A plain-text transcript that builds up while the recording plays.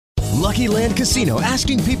Lucky Land Casino,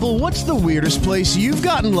 asking people, what's the weirdest place you've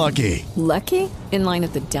gotten lucky? Lucky? In line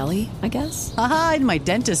at the deli, I guess? Aha, in my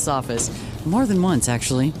dentist's office. More than once,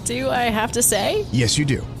 actually. Do I have to say? Yes, you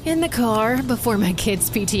do. In the car before my kids'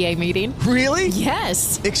 PTA meeting. Really?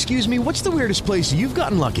 Yes. Excuse me, what's the weirdest place you've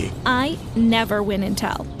gotten lucky? I never win and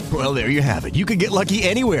tell. Well, there you have it. You can get lucky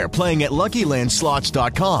anywhere, playing at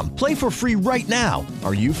LuckyLandSlots.com. Play for free right now.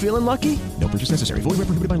 Are you feeling lucky? No purchase necessary. Void where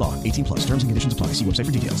prohibited by law. 18 plus. Terms and conditions apply. See website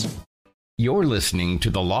for details. You're listening to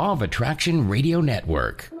the Law of Attraction Radio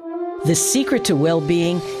Network. The secret to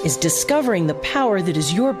well-being is discovering the power that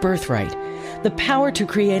is your birthright, the power to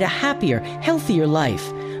create a happier, healthier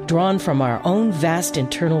life, drawn from our own vast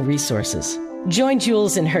internal resources. Join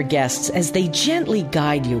Jules and her guests as they gently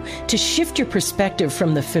guide you to shift your perspective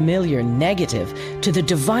from the familiar negative to the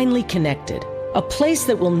divinely connected, a place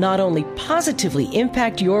that will not only positively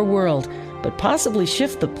impact your world, but possibly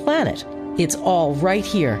shift the planet. It's all right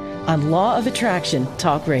here on Law of Attraction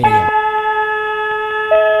Talk Radio.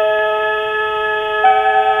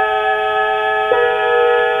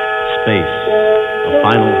 Space, the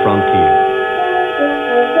final frontier.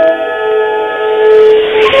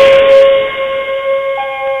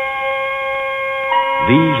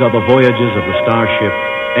 These are the voyages of the starship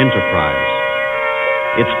Enterprise.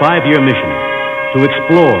 Its 5-year mission, to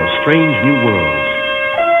explore strange new worlds,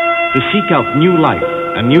 to seek out new life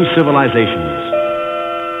and new civilizations,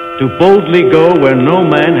 to boldly go where no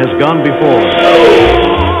man has gone before.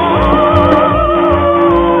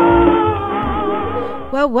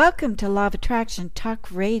 Well, welcome to Law of Attraction Talk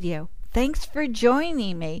Radio. Thanks for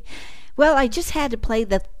joining me. Well, I just had to play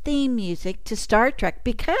the theme music to Star Trek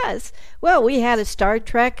because, well, we had a Star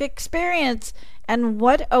Trek experience, and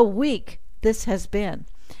what a week this has been.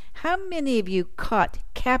 How many of you caught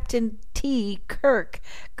Captain T. Kirk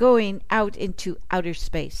going out into outer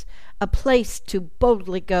space, a place to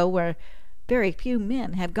boldly go where very few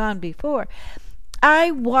men have gone before?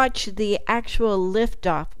 I watched the actual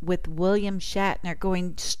liftoff with William Shatner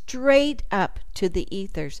going straight up to the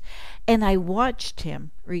ethers, and I watched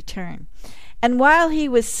him return. And while he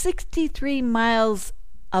was 63 miles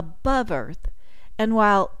above Earth, and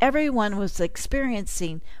while everyone was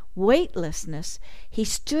experiencing weightlessness, he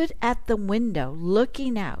stood at the window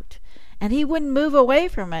looking out, and he wouldn't move away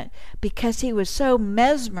from it because he was so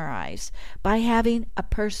mesmerized by having a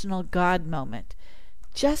personal God moment,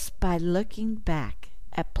 just by looking back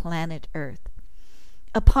at planet Earth.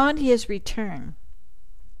 Upon his return,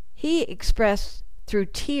 he expressed through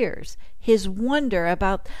tears his wonder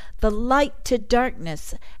about the light to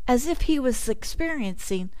darkness, as if he was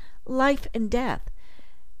experiencing life and death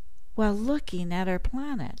while looking at our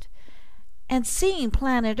planet. And seeing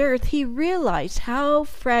planet Earth, he realized how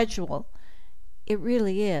fragile it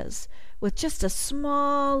really is, with just a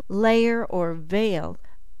small layer or veil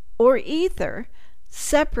or ether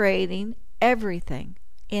separating everything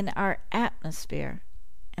in our atmosphere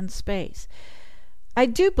and space. I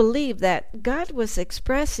do believe that God was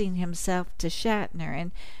expressing himself to Shatner,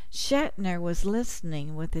 and Shatner was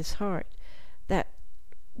listening with his heart, that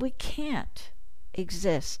we can't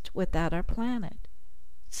exist without our planet.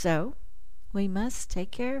 So we must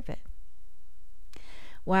take care of it.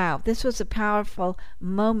 Wow, this was a powerful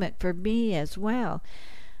moment for me as well.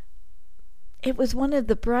 It was one of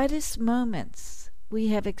the brightest moments we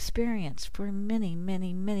have experienced for many,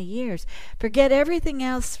 many, many years. Forget everything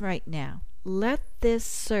else right now. Let this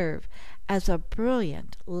serve as a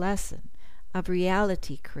brilliant lesson of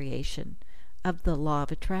reality creation, of the law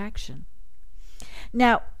of attraction.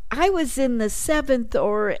 Now, I was in the 7th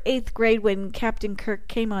or 8th grade when Captain Kirk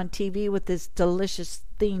came on TV with this delicious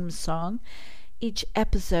theme song. Each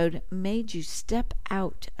episode made you step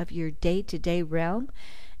out of your day-to-day realm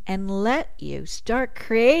and let you start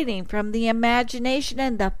creating from the imagination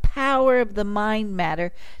and the power of the mind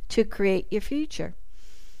matter to create your future.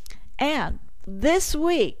 And this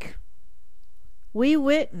week, we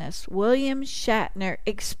witnessed William Shatner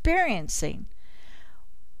experiencing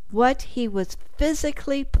what he was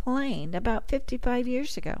physically playing about 55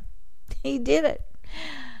 years ago. He did it.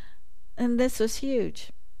 And this was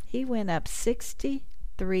huge. He went up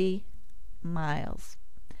 63 miles.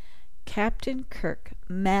 Captain Kirk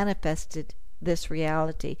manifested this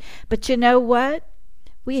reality. But you know what?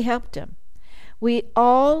 We helped him. We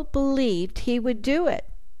all believed he would do it.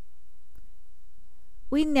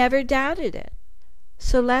 We never doubted it.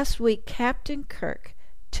 So last week, Captain Kirk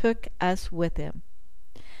took us with him.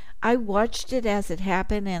 I watched it as it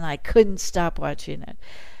happened, and I couldn't stop watching it.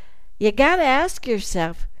 You got to ask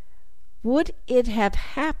yourself, would it have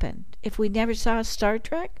happened if we never saw Star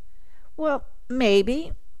Trek? Well,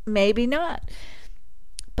 maybe, maybe not.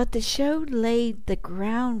 But the show laid the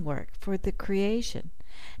groundwork for the creation.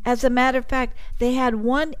 As a matter of fact, they had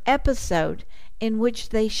one episode in which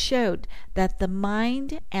they showed that the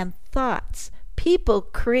mind and thoughts people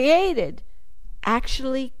created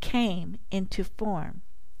actually came into form.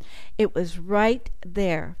 It was right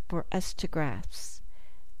there for us to grasp.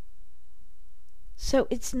 So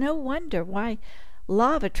it's no wonder why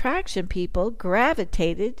law of attraction people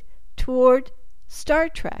gravitated toward Star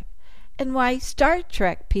Trek, and why Star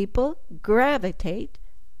Trek people gravitate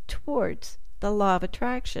towards the law of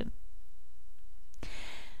attraction.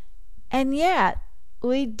 And yet,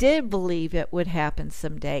 we did believe it would happen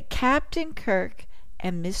someday. Captain Kirk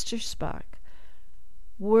and Mr. Spock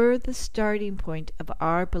were the starting point of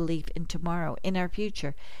our belief in tomorrow, in our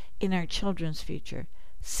future, in our children's future.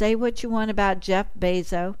 Say what you want about Jeff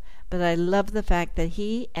Bezos, but I love the fact that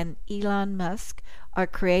he and Elon Musk are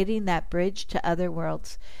creating that bridge to other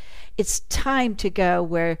worlds. It's time to go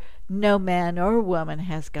where no man or woman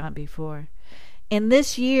has gone before. In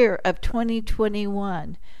this year of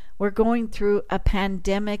 2021, we're going through a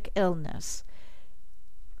pandemic illness.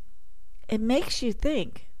 It makes you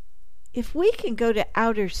think, if we can go to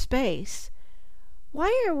outer space,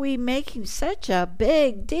 why are we making such a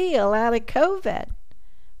big deal out of COVID?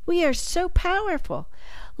 We are so powerful.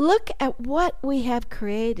 Look at what we have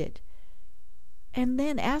created. And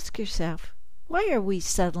then ask yourself, why are we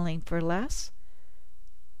settling for less?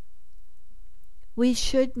 We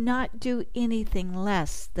should not do anything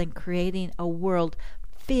less than creating a world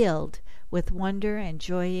filled with wonder and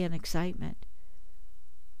joy and excitement.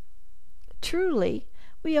 Truly,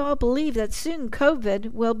 we all believe that soon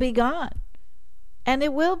COVID will be gone. And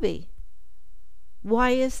it will be.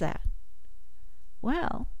 Why is that?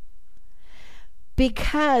 Well,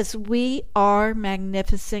 because we are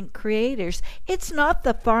magnificent creators. It's not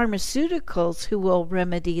the pharmaceuticals who will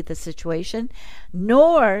remedy the situation,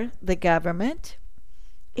 nor the government.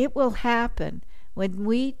 It will happen when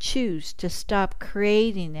we choose to stop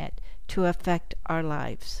creating it to affect our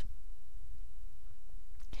lives.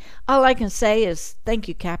 All I can say is thank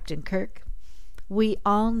you, Captain Kirk. We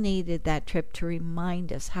all needed that trip to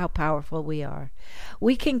remind us how powerful we are.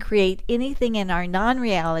 We can create anything in our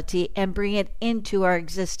non-reality and bring it into our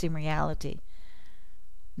existing reality.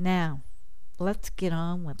 Now, let's get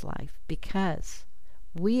on with life, because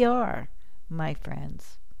we are, my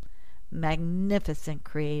friends, magnificent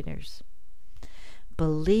creators.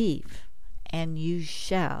 Believe and you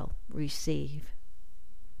shall receive.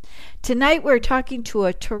 Tonight we're talking to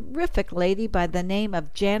a terrific lady by the name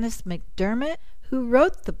of Janice McDermott, who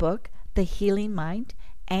wrote the book The Healing Mind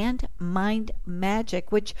and Mind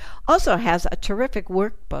Magic, which also has a terrific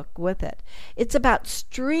workbook with it. It's about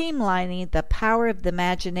streamlining the power of the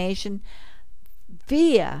imagination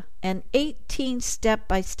via an 18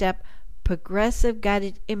 step-by-step progressive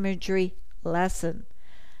guided imagery lesson.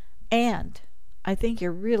 And I think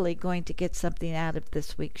you're really going to get something out of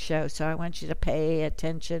this week's show, so I want you to pay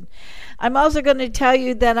attention. I'm also going to tell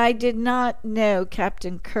you that I did not know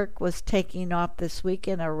Captain Kirk was taking off this week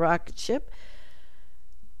in a rocket ship.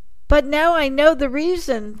 But now I know the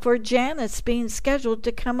reason for Janice being scheduled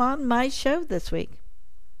to come on my show this week.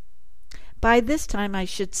 By this time, I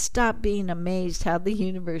should stop being amazed how the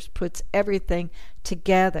universe puts everything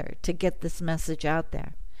together to get this message out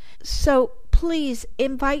there. So please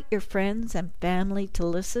invite your friends and family to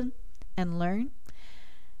listen and learn.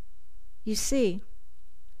 You see,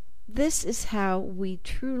 this is how we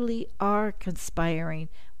truly are conspiring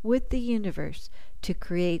with the universe to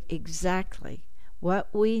create exactly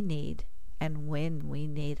what we need and when we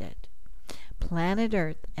need it. Planet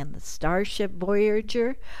Earth and the starship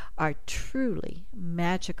Voyager are truly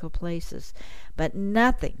magical places, but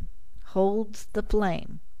nothing holds the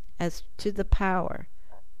flame as to the power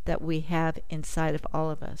that we have inside of all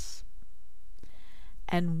of us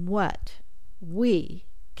and what we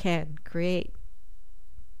can create.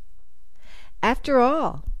 After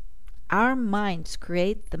all, our minds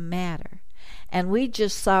create the matter, and we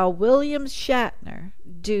just saw William Shatner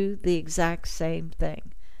do the exact same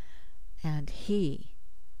thing, and he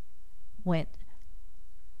went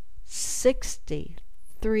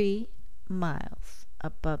 63 miles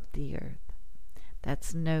above the earth.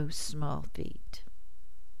 That's no small feat.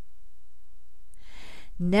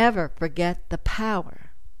 Never forget the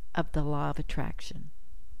power of the law of attraction.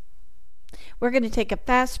 We're going to take a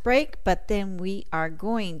fast break, but then we are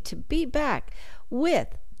going to be back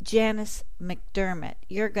with Janice McDermott.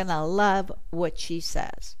 You're going to love what she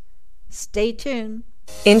says. Stay tuned.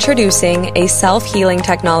 Introducing a self-healing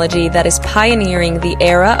technology that is pioneering the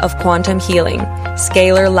era of quantum healing,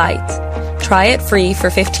 Scalar Light. Try it free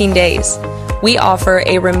for 15 days. We offer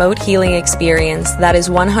a remote healing experience that is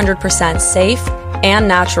 100% safe and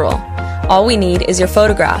natural. All we need is your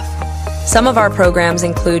photograph. Some of our programs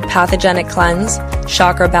include pathogenic cleanse,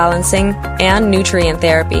 chakra balancing, and nutrient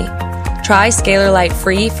therapy. Try Scalar Light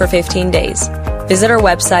free for 15 days. Visit our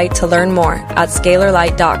website to learn more at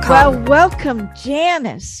scalarlight.com. Well, welcome,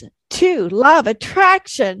 Janice, to Law of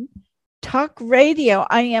Attraction Talk Radio.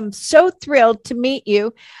 I am so thrilled to meet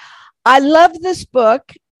you. I love this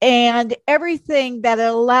book and everything that it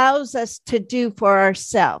allows us to do for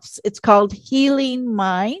ourselves. It's called Healing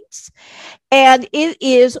Minds, and it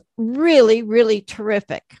is really, really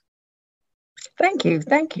terrific. Thank you.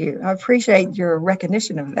 Thank you. I appreciate your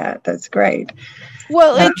recognition of that. That's great.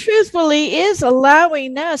 Well, it truthfully is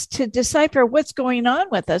allowing us to decipher what's going on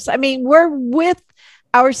with us. I mean, we're with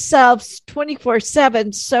ourselves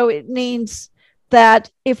 24/7. So it means that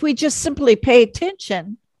if we just simply pay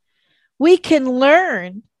attention, we can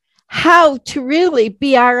learn how to really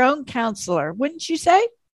be our own counselor. Wouldn't you say?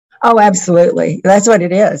 Oh, absolutely. That's what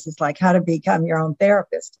it is. It's like how to become your own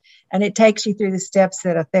therapist. And it takes you through the steps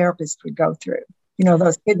that a therapist would go through. You know,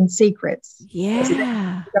 those hidden secrets. Yeah. You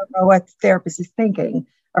don't know what the therapist is thinking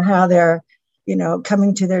or how they're, you know,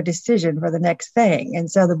 coming to their decision for the next thing. And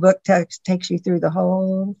so the book takes you through the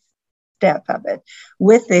whole step of it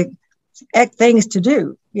with the things to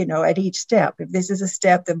do, you know, at each step. If this is a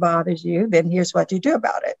step that bothers you, then here's what you do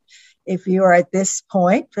about it. If you are at this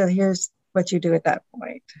point, well, here's what you do at that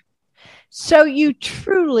point. So you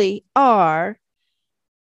truly are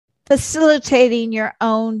facilitating your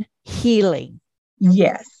own healing.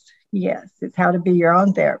 Yes. Yes. It's how to be your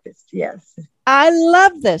own therapist. Yes. I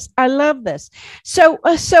love this. I love this. So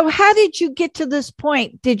how did you get to this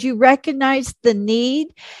point? Did you recognize the need?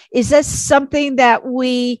 Is this something that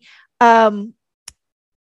we, having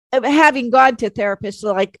gone to therapists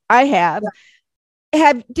like I have,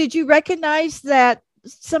 did you recognize that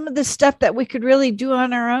some of the stuff that we could really do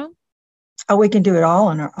on our own? Oh, we can do it all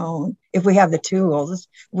on our own. If we have the tools,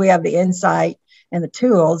 we have the insight and the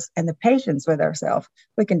tools and the patience with ourselves,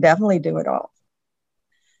 we can definitely do it all.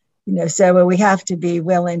 You know, so we have to be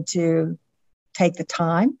willing to take the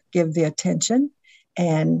time, give the attention,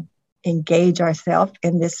 and engage ourselves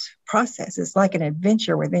in this process. It's like an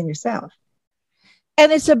adventure within yourself.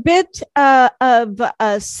 And it's a bit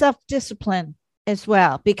of self-discipline as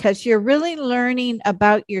well, because you're really learning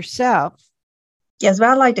about yourself. Yes, but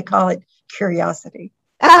I like to call it curiosity.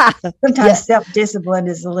 Sometimes yes. Self-discipline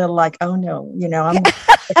is a little like, oh no, you know, I'm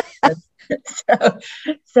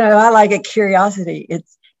so I like it. Curiosity.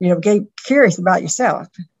 It's, you know, get curious about yourself.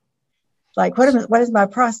 Like, what is my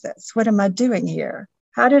process? What am I doing here?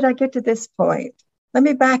 How did I get to this point? Let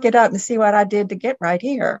me back it up and see what I did to get right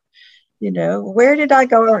here. You know, where did I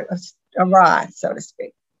go awry, so to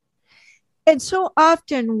speak? And so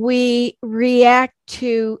often we react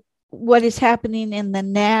to what is happening in the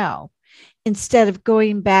now instead of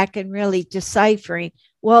going back and really deciphering,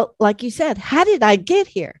 well, like you said, how did I get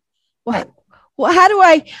here? Well, how do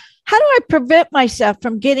I prevent myself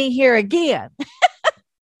from getting here again?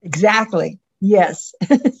 Exactly. Yes.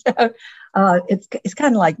 So it's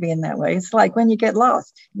kind of like being that way. It's like when you get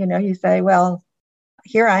lost, you know, you say, well,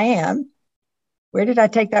 here I am. Where did I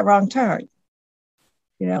take that wrong turn?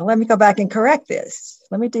 You know, let me go back and correct this.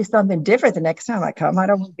 Let me do something different the next time I come. I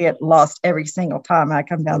don't want to get lost every single time I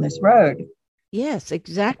come down this road. Yes,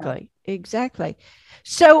 exactly. Exactly.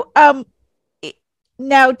 So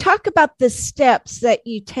now talk about the steps that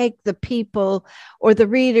you take the people or the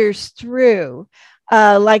readers through.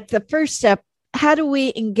 Like the first step, how do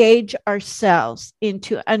we engage ourselves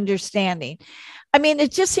into understanding? I mean,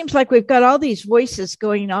 it just seems like we've got all these voices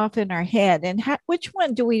going off in our head. And which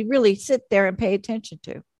one do we really sit there and pay attention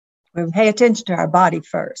to? We pay attention to our body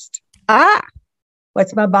first.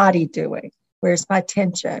 What's my body doing? Where's my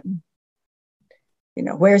tension? You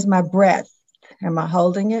know, where's my breath? Am I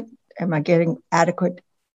holding it? Am I getting adequate,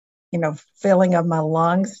 you know, filling of my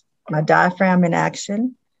lungs, my diaphragm in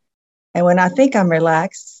action? And when I think I'm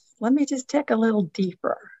relaxed, let me just take a little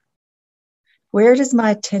deeper. Where does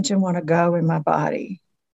my attention want to go in my body?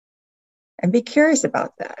 And be curious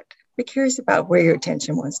about that. Be curious about where your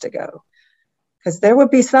attention wants to go. Because there will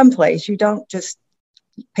be some place you don't just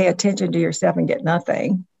pay attention to yourself and get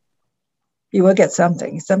nothing. You will get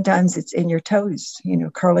something. Sometimes it's in your toes, you know,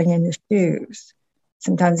 curling in your shoes.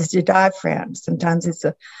 Sometimes it's your diaphragm. Sometimes it's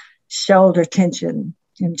a shoulder tension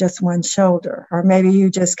in just one shoulder. Or maybe you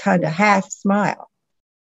just kind of half smile.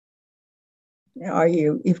 Or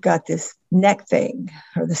you've got this neck thing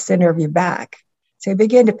or the center of your back. So you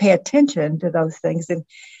begin to pay attention to those things. And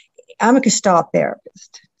I'm a Gestalt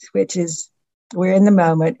therapist, which is we're in the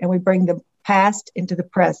moment and we bring the past into the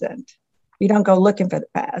present. You don't go looking for the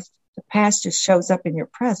past. The past just shows up in your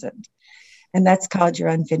present. And that's called your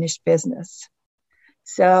unfinished business.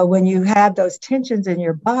 So when you have those tensions in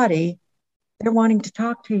your body, they're wanting to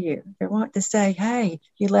talk to you. They want to say, hey,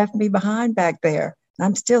 you left me behind back there.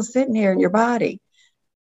 I'm still sitting here in your body.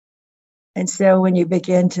 And so when you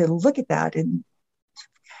begin to look at that and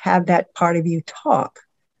have that part of you talk,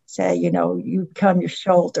 say, you become your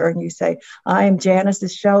shoulder and you say, I am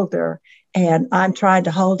Janice's shoulder and I'm trying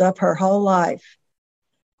to hold up her whole life,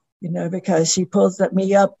 because she pulls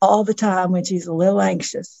me up all the time when she's a little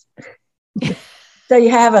anxious. So you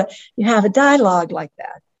have a dialogue like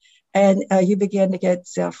that, and you begin to get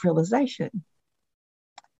self-realization.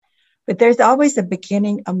 But there's always a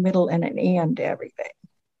beginning, a middle, and an end to everything.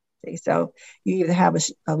 See? So you either have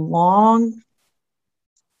a long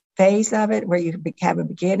phase of it where you have a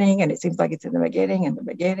beginning and it seems like it's in the beginning and the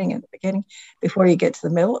beginning and the beginning before you get to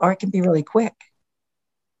the middle, or it can be really quick.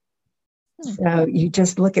 So you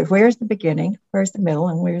just look at where's the beginning, where's the middle,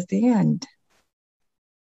 and where's the end.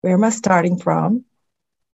 Where am I starting from?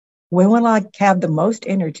 When will I have the most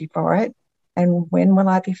energy for it? And when will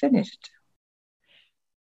I be finished?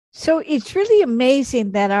 So it's really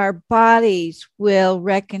amazing that our bodies will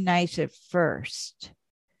recognize it first.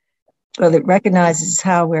 Well, it recognizes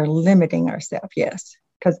how we're limiting ourselves, yes.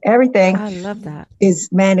 Because everything I love that. is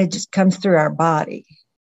managed, comes through our body.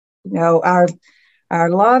 Our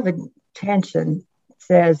law of attention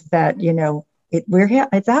says that,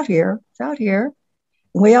 it's out here. It's out here.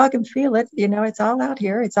 We all can feel it. It's all out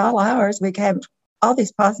here. It's all ours. We have all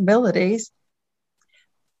these possibilities.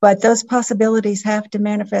 But those possibilities have to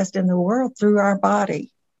manifest in the world through our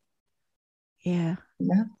body. Yeah.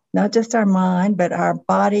 Not just our mind, but our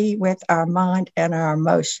body with our mind and our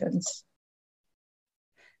emotions.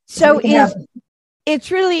 So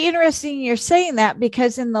it's really interesting you're saying that,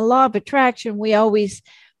 because in the law of attraction, we always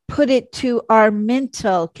put it to our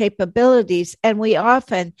mental capabilities, and we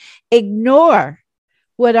often ignore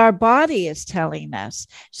what our body is telling us.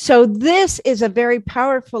 So this is a very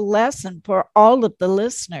powerful lesson for all of the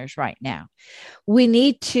listeners right now. We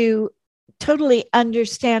need to totally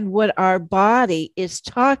understand what our body is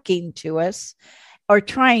talking to us or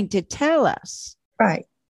trying to tell us. Right.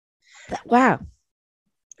 Wow.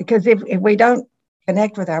 Because if we don't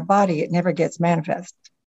connect with our body, it never gets manifest.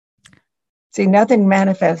 See, nothing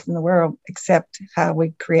manifests in the world except how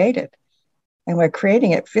we create it. And we're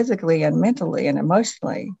creating it physically and mentally and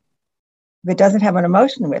emotionally. If it doesn't have an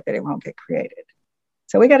emotion with it, it won't get created.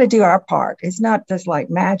 So we got to do our part. It's not just like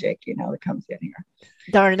magic, that comes in here.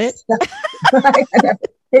 Darn it.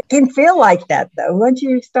 It can feel like that, though. Once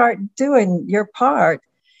you start doing your part,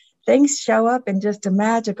 things show up in just a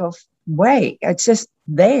magical way. It's just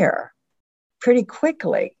there pretty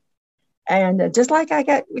quickly. And just like I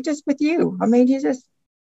got just with you. I mean, you just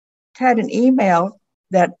had an email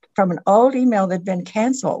that from an old email that'd been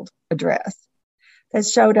canceled address that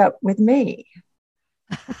showed up with me.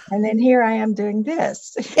 And then here I am doing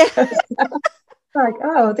this. Like,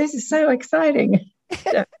 oh, this is so exciting.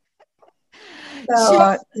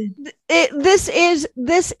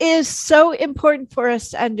 This is so important for us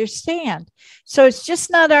to understand. So it's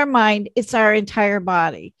just not our mind, it's our entire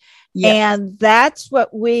body. Yes. And that's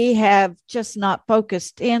what we have just not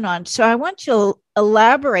focused in on. So I want you to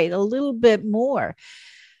elaborate a little bit more.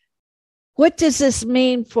 What does this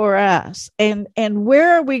mean for us? And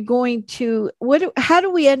where are we going to, how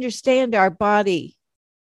do we understand our body?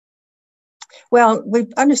 Well, we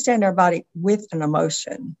understand our body with an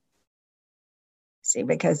emotion. See,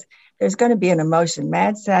 because there's going to be an emotion,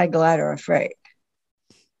 mad, sad, glad, or afraid,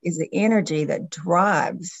 is the energy that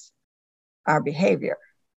drives our behavior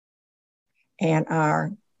and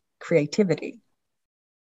our creativity.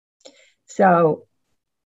 So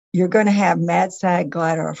you're going to have mad, sad,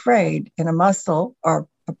 glad, or afraid in a muscle or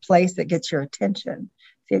a place that gets your attention.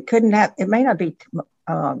 See, it may not be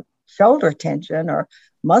shoulder tension or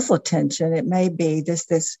muscle tension. It may be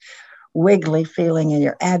this wiggly feeling in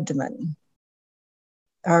your abdomen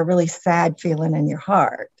or a really sad feeling in your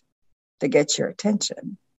heart that gets your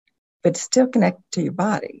attention, but it's still connected to your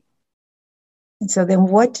body. And so then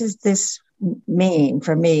what does this mean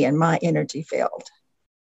for me and my energy field?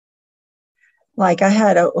 Like I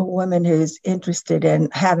had a woman who's interested in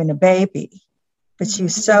having a baby, but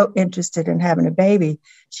she's so interested in having a baby,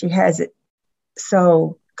 she has it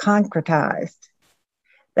so concretized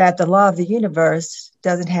that the law of the universe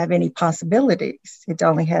doesn't have any possibilities. It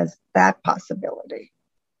only has that possibility.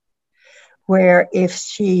 Where if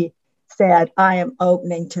she said, I am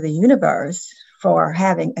opening to the universe for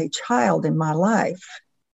having a child in my life,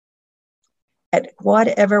 at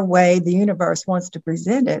whatever way the universe wants to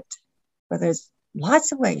present it, whether it's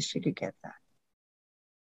lots of ways she could get that.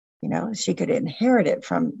 You know, she could inherit it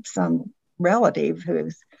from some relative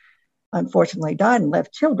who's unfortunately died and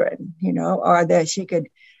left children, you know, or that she could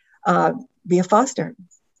be a foster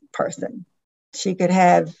person. She could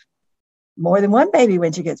have more than one baby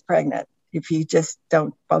when she gets pregnant. If you just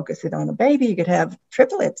don't focus it on a baby, you could have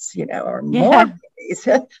triplets, you know, or more babies,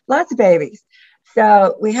 lots of babies.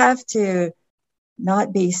 So we have to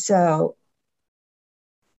not be so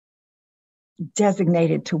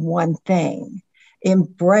designated to one thing.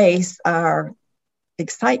 Embrace our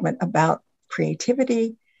excitement about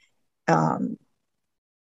creativity, and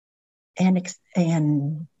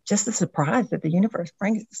just the surprise that the universe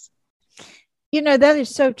brings us. You know, that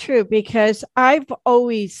is so true, because I've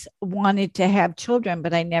always wanted to have children,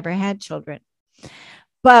 but I never had children.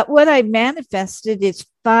 But what I manifested is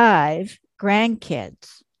 5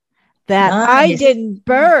 grandkids that I didn't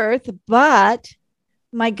birth, but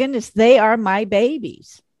my goodness, they are my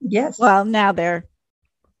babies. Yes. Well, now they're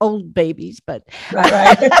old babies, but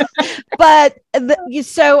right.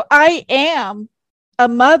 So I am a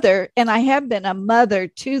mother, and I have been a mother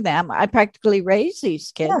to them. I practically raise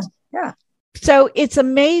these kids. Yeah. So it's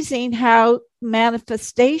amazing how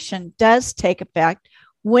manifestation does take effect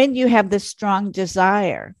when you have this strong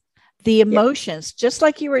desire, the emotions, just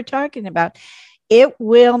like you were talking about. It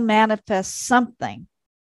will manifest something.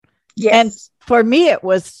 Yes. And for me, it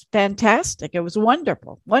was fantastic. It was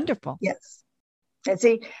wonderful. Yes. And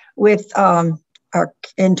see, with our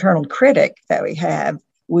internal critic that we have,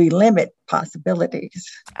 we limit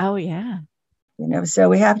possibilities. Oh, yeah. You know, so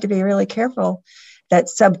we have to be really careful, that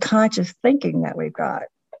subconscious thinking that we've got.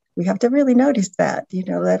 We have to really notice that, you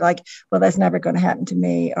know, that like, well, that's never going to happen to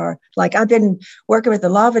me. Or like, I've been working with the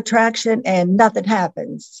law of attraction and nothing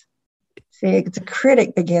happens. See, the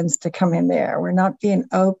critic begins to come in there. We're not being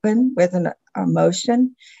open with an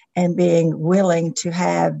emotion and being willing to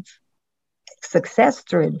have success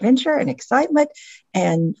through adventure and excitement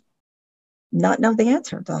and not know the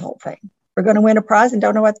answer to the whole thing. We're going to win a prize and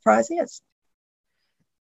don't know what the prize is.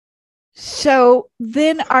 So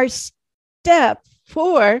then our step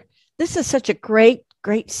 4, this is such a great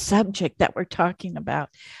subject that we're talking about,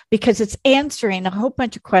 because it's answering a whole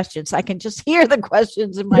bunch of questions. I can just hear the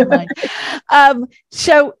questions in my mind.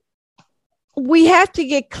 So we have to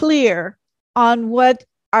get clear on what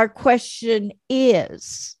our question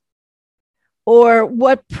is, or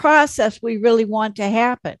what process we really want to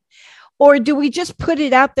happen. Or do we just put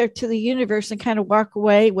it out there to the universe and kind of walk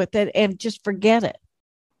away with it and just forget it?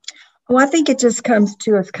 Well, I think it just comes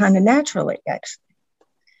to us kind of naturally, actually.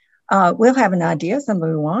 We'll have an idea, something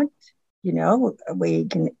we want. You know, we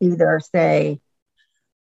can either say,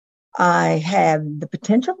 I have the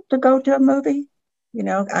potential to go to a movie. You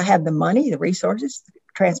know, I have the money, the resources, the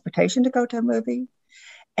transportation to go to a movie.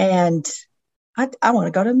 And I want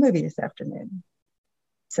to go to a movie this afternoon.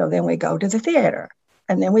 So then we go to the theater,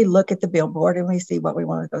 and then we look at the billboard and we see what we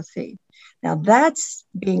want to go see. Now that's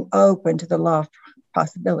being open to the law of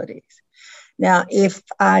possibilities. Now, if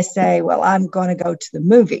I say, well, I'm going to go to the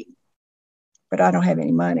movie, but I don't have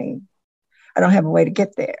any money, I don't have a way to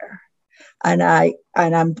get there, and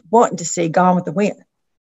I'm wanting to see Gone with the Wind,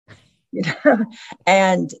 you know,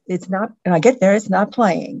 and it's not, and I get there, it's not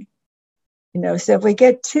playing, you know. So if we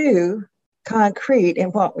get too concrete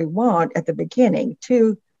in what we want at the beginning,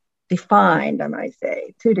 too defined, I might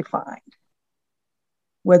say, too defined,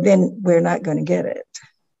 well, then we're not going to get it.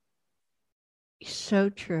 So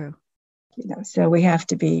true. You know, so we have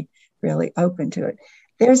to be really open to it.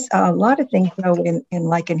 There's a lot of things, though,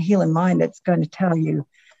 in Healing Mind, that's going to tell you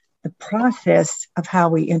the process of how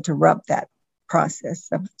we interrupt that process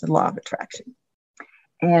of the law of attraction.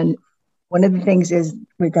 And one of the things is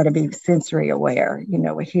we've got to be sensory aware. You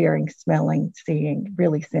know, we're hearing, smelling, seeing,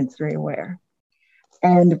 really sensory aware.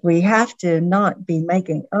 And we have to not be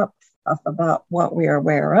making up stuff about what we are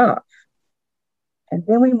aware of. And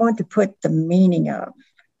then we want to put the meaning of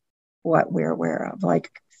what we're aware of, like,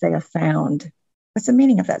 say, a sound. What's the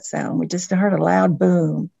meaning of that sound? We just heard a loud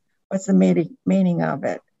boom. What's the meaning of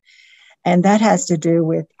it? And that has to do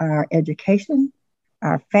with our education,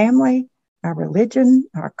 our family, our religion,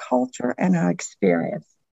 our culture, and our experience,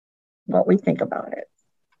 what we think about it.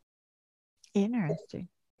 Interesting.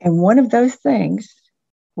 And one of those things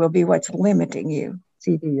will be what's limiting you. It's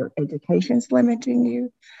either your education's limiting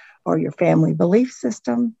you, or your family belief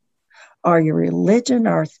system, or your religion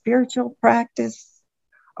or spiritual practice,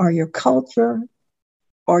 or your culture,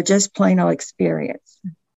 or just plain old experience.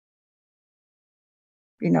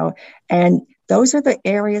 You know, and those are the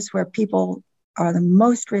areas where people are the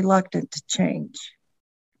most reluctant to change.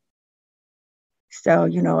 So,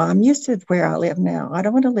 I'm used to where I live now. I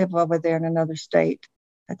don't want to live over there in another state.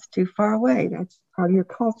 That's too far away. That's part of your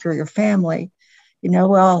culture, your family.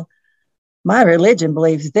 Well, my religion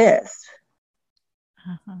believes this.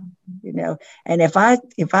 And if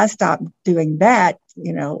I stop doing that,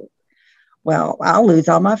 well, I'll lose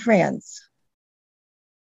all my friends.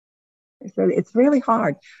 So it's really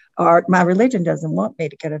hard. Or my religion doesn't want me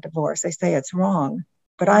to get a divorce. They say it's wrong.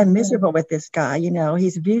 But I'm miserable with this guy.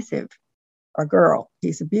 He's abusive. Or girl,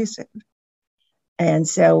 he's abusive. And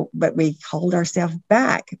so, but we hold ourselves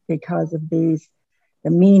back because of the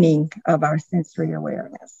meaning of our sensory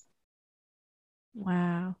awareness.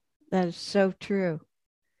 Wow, that is so true.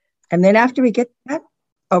 And then after we get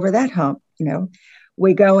over that hump,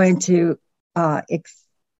 we go into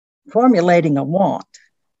formulating a want.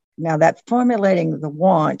 Now, that formulating the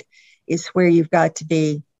want is where you've got to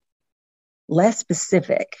be less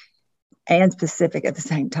specific and specific at the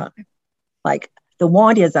same time. Like the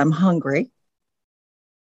want is I'm hungry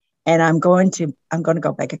and I'm going to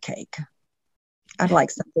go bake a cake. I'd like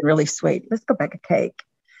something really sweet. Let's go bake a cake.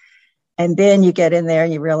 And then you get in there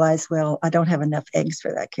and you realize, well, I don't have enough eggs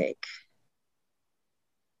for that cake.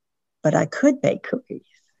 But I could bake cookies.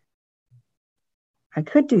 I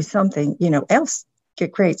could do something, else,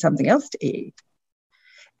 could create something else to eat.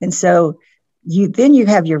 And so you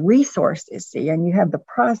have your resources, and you have the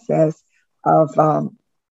process of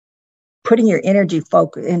putting your energy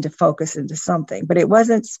focus into something, but it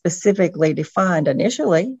wasn't specifically defined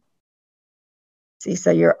initially. See,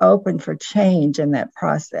 so you're open for change in that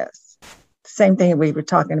process. Same thing we were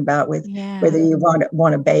talking about with whether you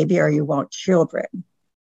want a baby or you want children.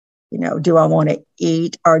 Do I want to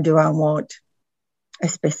eat or do I want a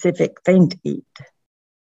specific thing to eat?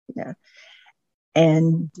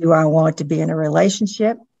 And do I want to be in a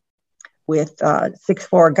relationship with a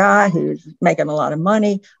 6'4" guy who's making a lot of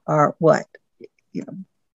money or what?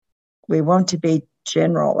 We want to be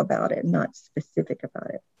general about it, not specific about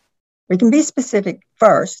it. We can be specific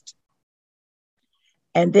first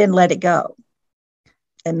and then let it go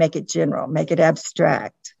and make it general, make it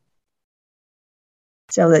abstract.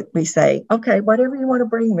 So that we say, okay, whatever you want to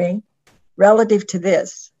bring me relative to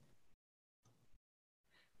this.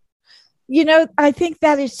 I think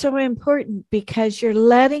that is so important because you're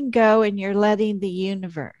letting go and you're letting the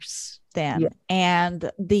universe then. Yeah. And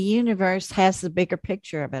the universe has the bigger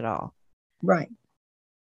picture of it all. Right.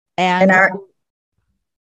 And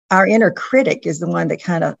our inner critic is the one that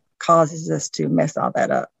kind of causes us to mess all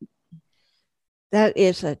that up. That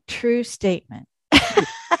is a true statement.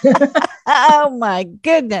 Oh my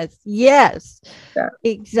goodness. Yes, yeah.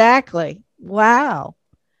 Exactly. Wow.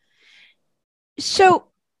 So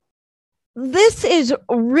this is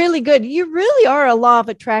really good. You really are a law of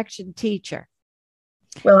attraction teacher.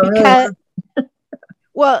 Because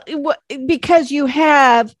you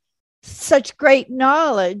have such great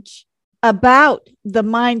knowledge about the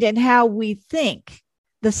mind and how we think,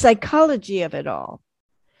 the psychology of it all.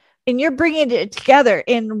 And you're bringing it together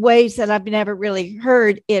in ways that I've never really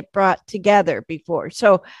heard it brought together before.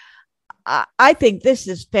 So I think this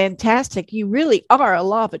is fantastic. You really are a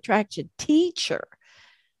law of attraction teacher.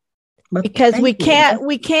 Because we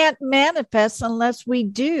can't manifest unless we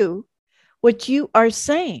do what you are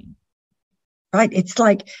saying. Right. It's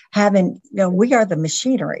like having, we are the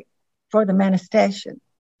machinery for the manifestation.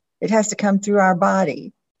 It has to come through our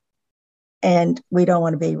body. And we don't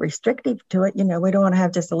want to be restrictive to it. We don't want to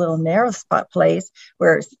have just a little narrow spot place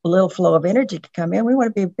where a little flow of energy can come in. We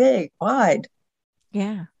want to be big, wide.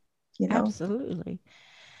 Yeah, absolutely.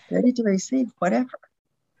 Ready to receive whatever.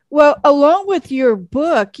 Well, along with your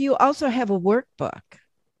book, you also have a workbook.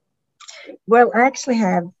 Well, I actually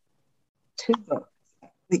have two books.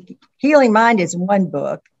 The Healing Mind is one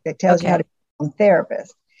book that tells you how to become a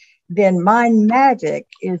therapist. Then Mind Magic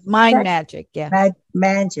is Magic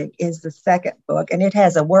is the second book, and it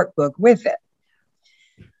has a workbook with it.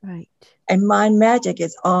 Right. And Mind Magic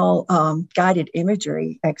is all guided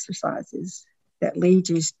imagery exercises that lead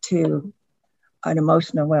you to an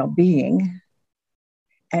emotional well-being.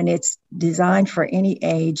 And it's designed for any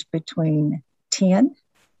age between 10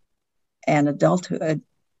 and adulthood.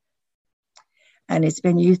 And it's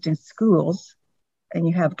been used in schools. And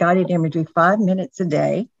you have guided imagery 5 minutes a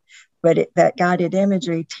day. But that guided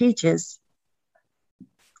imagery teaches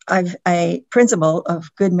a principle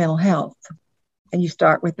of good mental health. And you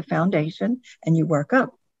start with the foundation and you work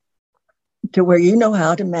up to where you know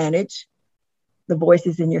how to manage the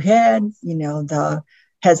voices in your head, the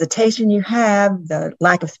hesitation you have, the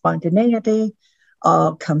lack of spontaneity,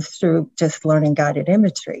 all comes through just learning guided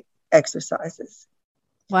imagery exercises.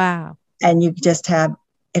 Wow. And you just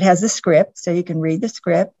it has a script, so you can read the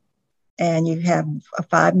script And you have a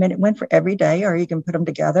 5-minute one for every day, or you can put them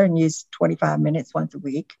together and use 25 minutes once a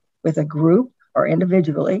week with a group or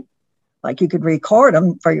individually. Like you could record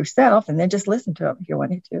them for yourself and then just listen to them if you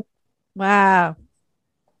wanted to. Wow.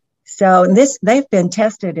 So they've been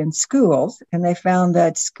tested in schools, and they found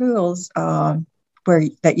that schools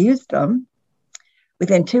that used them,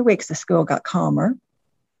 within 2 weeks, the school got calmer.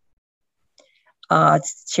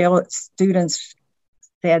 Students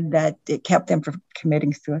said that it kept them from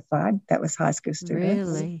committing suicide. That was high school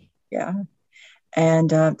students. Really? Yeah.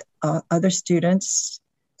 And other students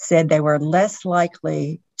said they were less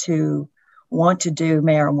likely to want to do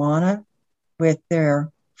marijuana with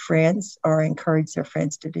their friends or encourage their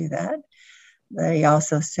friends to do that. They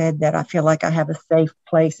also said that I feel like I have a safe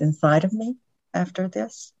place inside of me after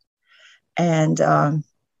this. And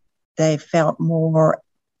they felt more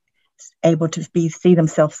able to see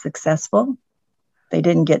themselves successful. They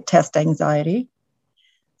didn't get test anxiety.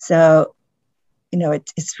 So,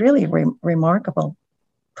 it's really a remarkable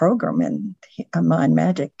program in Mind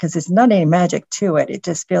Magic, because there's not any magic to it. It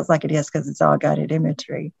just feels like it is because it's all guided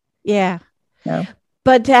imagery. Yeah. No.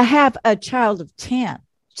 But to have a child of 10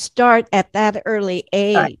 start at that early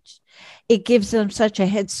age, right, it gives them such a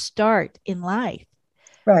head start in life.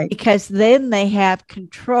 Right. Because then they have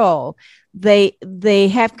control. They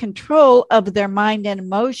have control of their mind and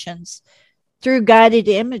emotions through guided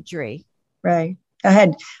imagery. Right. I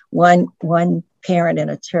had one parent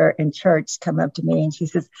in church come up to me, and she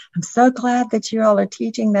says, "I'm so glad that you all are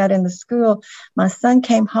teaching that in the school. My son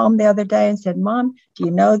came home the other day and said, 'Mom, do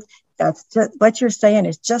you know that's just what you're saying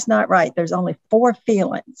is just not right. There's only 4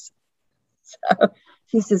 feelings.'" So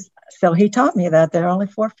she says, "So he taught me that there are only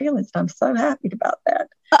 4 feelings. I'm so happy about that."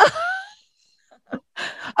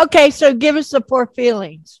 Okay, so give us the 4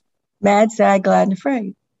 feelings. Mad, sad, glad, and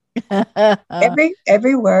afraid.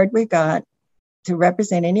 Every word we got to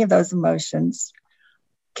represent any of those emotions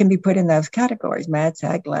can be put in those categories: mad,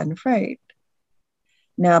 sad, glad, and afraid.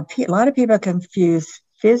 Now, a lot of people confuse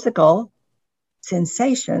physical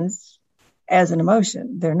sensations as an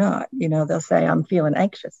emotion. They're not. They'll say, "I'm feeling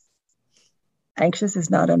anxious." Anxious is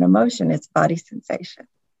not an emotion. It's body sensation.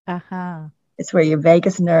 Uh-huh. It's where your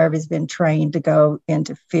vagus nerve has been trained to go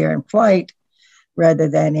into fear and flight rather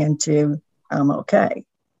than into "I'm okay."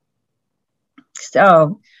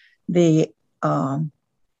 So the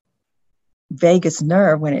vagus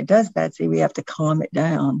nerve, when it does that, we have to calm it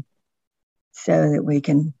down so that we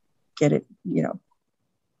can get it,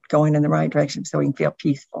 going in the right direction, so we can feel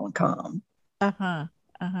peaceful and calm. Uh-huh.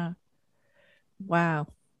 Uh-huh. Wow.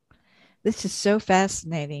 This is so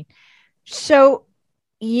fascinating. So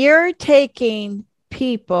you're taking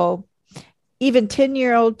people, even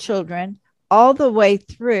 10-year-old children, all the way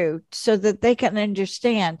through so that they can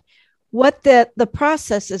understand what the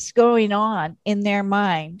process is going on in their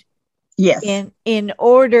mind. Yes. In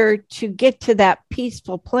order to get to that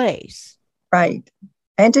peaceful place. Right.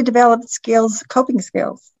 And to develop skills, coping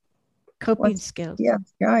skills. Skills. Yeah,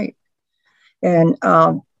 right. And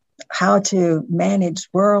how to manage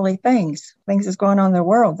worldly things that's going on in the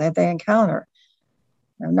world that they encounter.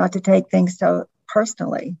 Not to take things so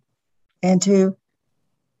personally, and to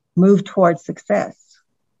move towards success.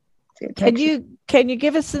 Can you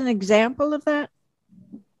give us an example of that?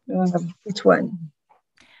 Which one?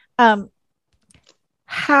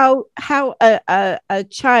 How a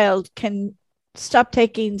child can stop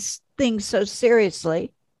taking things so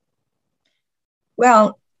seriously?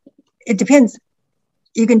 Well, it depends.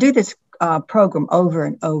 You can do this program over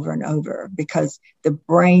and over and over because the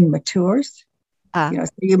brain matures. So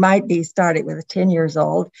you might be started with 10 years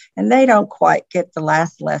old and they don't quite get the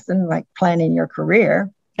last lesson, like planning your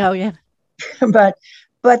career. Oh, yeah.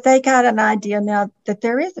 But they got an idea now that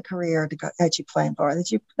there is a career that you plan for,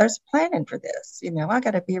 there's planning for this. I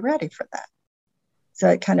got to be ready for that. So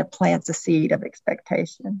it kind of plants a seed of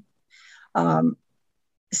expectation.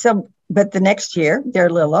 But the next year they're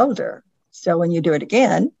a little older. So when you do it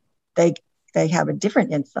again, they have a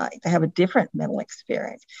different insight. They have a different mental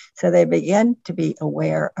experience. So they begin to be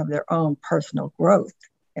aware of their own personal growth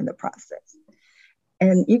in the process.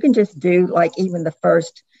 And you can just do like even the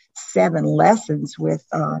first 7 lessons with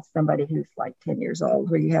somebody who's like 10 years old,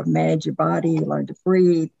 where you have manage your body, you learn to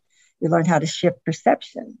breathe, you learn how to shift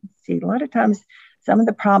perception. See, a lot of times some of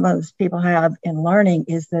the problems people have in learning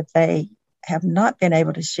is that they have not been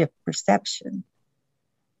able to shift perception.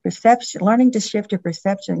 Learning to shift your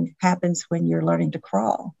perception happens when you're learning to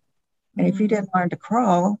crawl. And if you didn't learn to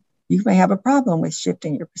crawl, you may have a problem with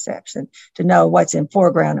shifting your perception to know what's in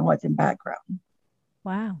foreground and what's in background.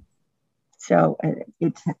 Wow. So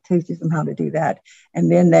it teaches them how to do that.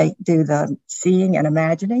 And then they do the seeing and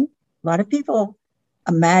imagining. A lot of people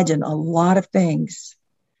imagine a lot of things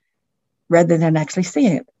rather than actually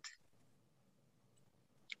seeing it.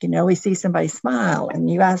 You know, we see somebody smile and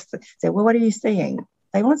you say, well, what are you seeing?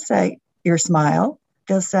 They won't say your smile.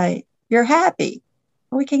 They'll say, you're happy.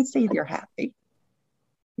 Well, we can't see if you're happy.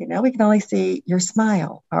 You know, we can only see your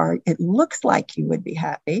smile, or it looks like you would be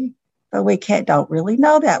happy, but we don't really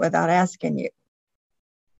know that without asking you.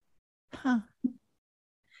 Huh.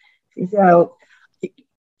 So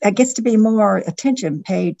it gets to be more attention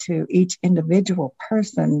paid to each individual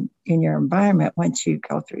person in your environment once you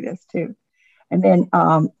go through this too. And then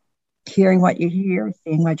hearing what you hear,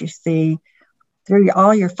 seeing what you see through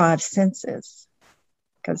all your five senses.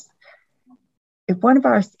 Because if one of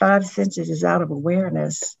our five senses is out of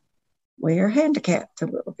awareness, we are handicapped a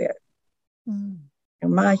little bit. Mm.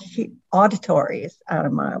 And my auditory is out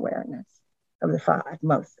of my awareness of the five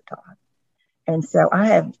most of the time. And so I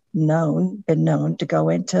have been known to go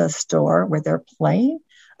into a store where they're playing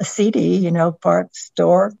a CD, you know, for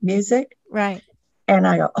store music. Right. And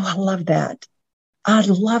I go, oh, I love that. I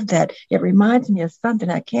love that. It reminds me of something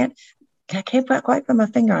I can't quite put my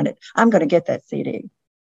finger on it. I'm going to get that CD.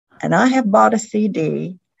 And I have bought a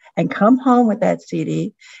CD and come home with that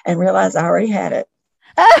CD and realize I already had it.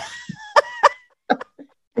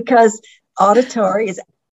 Because auditory is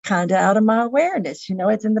kind of out of my awareness. You know,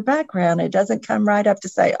 it's in the background. It doesn't come right up to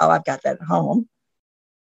say, oh, I've got that at home.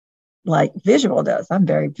 Like visual does. I'm a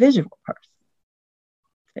very visual person.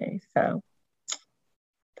 See, so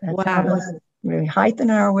that's how we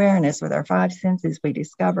heighten our awareness with our five senses. We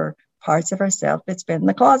discover parts of ourselves that's been in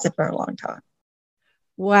the closet for a long time.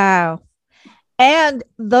 Wow. And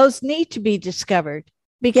those need to be discovered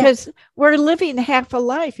because we're living half a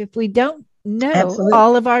life if we don't know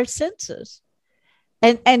all of our senses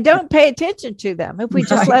and don't pay attention to them. If we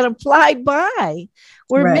just let them fly by,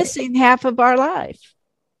 we're missing half of our life.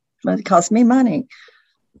 But it costs me money.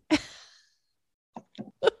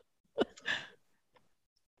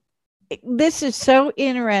 This is so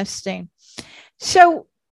interesting. So,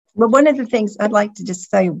 but one of the things I'd like to just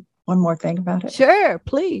say one more thing about it. Sure,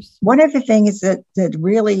 please. One of the things that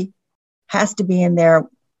really has to be in there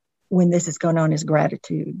when this is going on is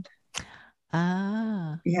gratitude.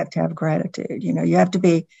 You have to have gratitude. You know, you have to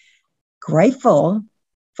be grateful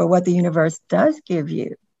for what the universe does give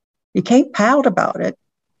you. You can't pout about it.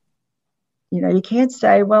 You know, you can't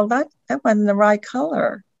say, well, that wasn't the right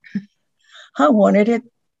color. I wanted it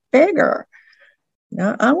bigger. You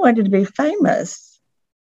know, I wanted to be famous.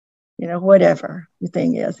 You know, whatever the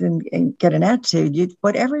thing is, and get an attitude.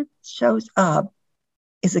 Whatever shows up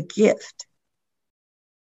is a gift.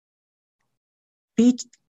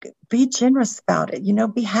 Be generous about it. You know,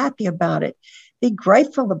 be happy about it. Be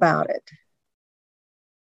grateful about it.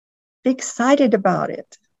 Be excited about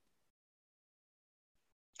it.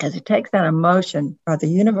 Because it takes that emotion for the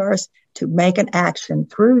universe to make an action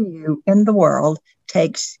through you in the world,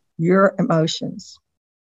 takes your emotions.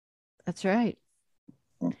 That's right.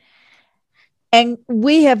 And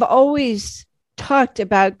we have always talked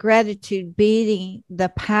about gratitude being the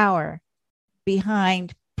power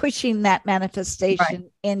behind pushing that manifestation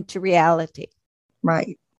into reality.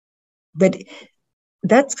 Right. But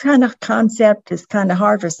that kind of concept is kind of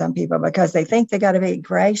hard for some people because they think they got to be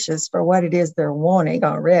gracious for what it is they're wanting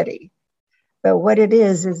already. But what it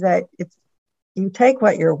is that you take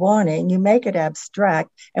what you're wanting, you make it abstract,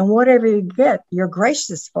 and whatever you get, you're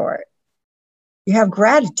gracious for it. You have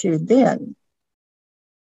gratitude then.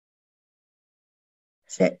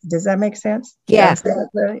 Does that make sense? Yeah.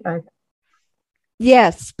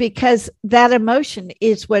 Yes, because that emotion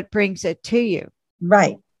is what brings it to you.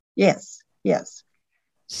 Right. Yes. Yes.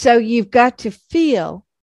 So you've got to feel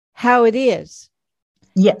how it is.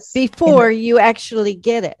 Yes. Before you actually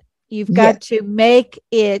get it. You've got to make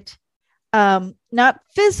it not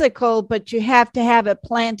physical, but you have to have it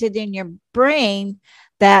planted in your brain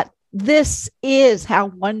that this is how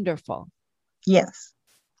wonderful. Yes.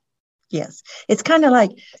 Yes. It's kind of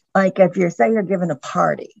like if you're saying you're giving a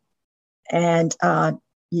party and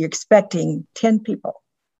you're expecting 10 people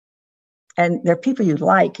and they're people you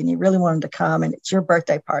like and you really want them to come and it's your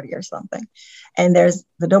birthday party or something. And there's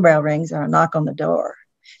the doorbell rings or a knock on the door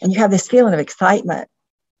and you have this feeling of excitement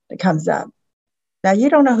that comes up. Now, you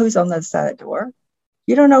don't know who's on the other side of the door.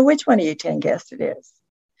 You don't know which one of you 10 guests it is.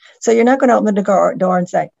 So you're not going to open the door and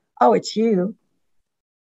say, oh, it's you.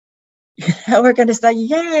 We're going to say,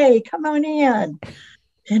 yay, come on in.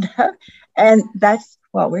 You know? And that's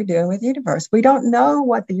what we're doing with the universe. We don't know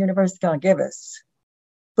what the universe is going to give us,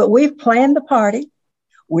 but we've planned the party.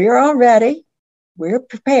 We're all ready. We're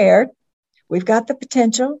prepared. We've got the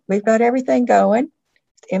potential. We've got everything going.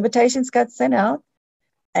 The invitations got sent out.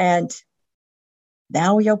 And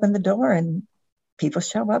now we open the door and people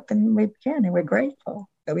show up and we begin and we're grateful.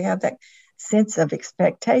 So we have that sense of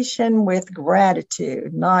expectation with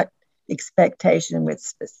gratitude, not expectation with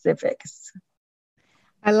specifics.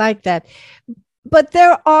 I like that. But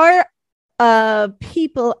there are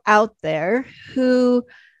people out there who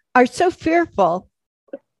are so fearful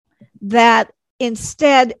that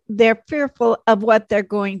instead they're fearful of what they're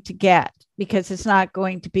going to get because it's not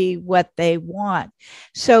going to be what they want.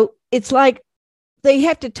 So it's like they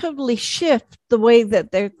have to totally shift the way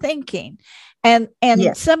that they're thinking. And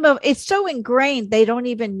yes. Some of it's so ingrained, they don't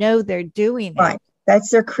even know they're doing it. Right. That's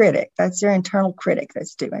their critic. That's their internal critic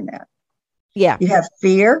that's doing that. Yeah. You have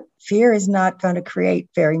fear. Fear is not going to create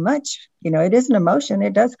very much. It is an emotion.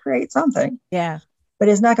 It does create something. Yeah. But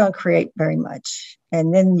it's not going to create very much.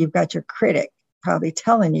 And then you've got your critic probably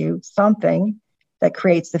telling you something that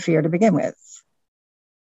creates the fear to begin with.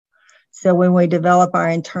 So when we develop our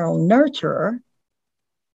internal nurturer,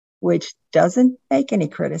 which doesn't make any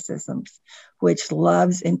criticisms, which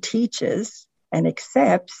loves and teaches and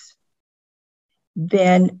accepts,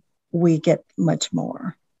 then we get much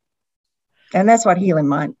more. And that's what Healing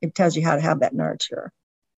Mind, it tells you how to have that nurture.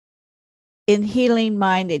 In Healing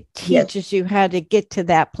Mind, it teaches you how to get to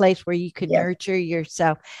that place where you can nurture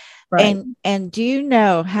yourself. Right. And do you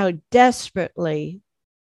know how desperately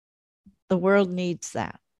the world needs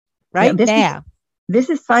that right now? This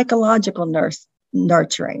is psychological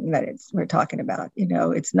nurturing that we're talking about.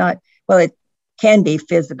 It's not, well, it can be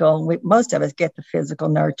physical. Most of us get the physical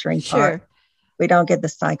nurturing part. We don't get the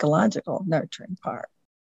psychological nurturing part.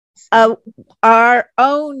 Our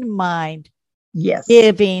own mind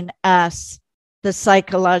giving us the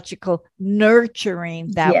psychological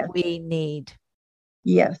nurturing that we need.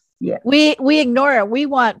 Yes. We ignore it. We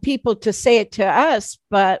want people to say it to us,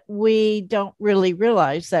 but we don't really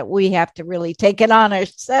realize that we have to really take it on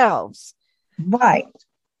ourselves. Right.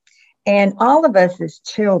 And all of us as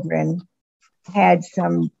children had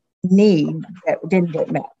some need that didn't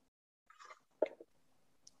get met.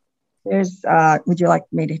 Would you like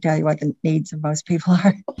me to tell you what the needs of most people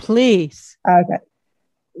are? Please. Okay.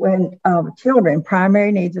 When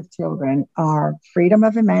primary needs of children are freedom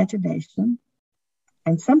of imagination.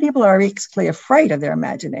 And some people are actually afraid of their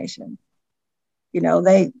imagination.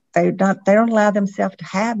 They don't allow themselves to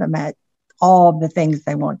have all the things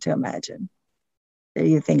they want to imagine. They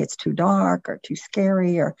either think it's too dark or too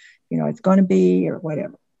scary or, it's going to be or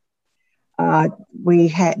whatever.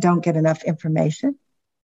 We don't get enough information.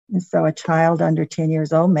 And so a child under 10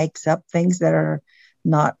 years old makes up things that are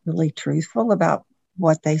not really truthful about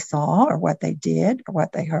what they saw or what they did or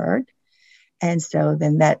what they heard. And so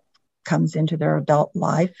then that comes into their adult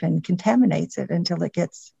life and contaminates it until it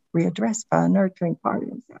gets readdressed by a nurturing part of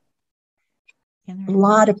themselves. A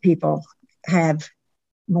lot of people have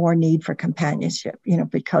more need for companionship,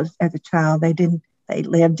 because as a child they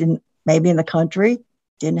lived maybe in the country,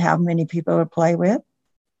 didn't have many people to play with.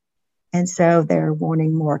 And so they're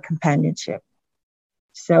wanting more companionship.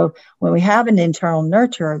 So when we have an internal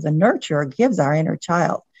nurturer, the nurturer gives our inner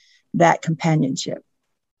child that companionship,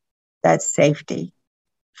 that safety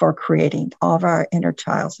for creating. All of our inner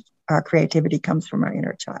child, our creativity comes from our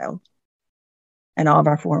inner child. And all of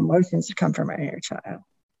our four emotions come from our inner child.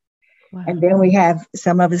 Wow. And then we have,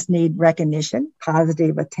 some of us need recognition,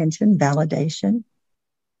 positive attention, validation.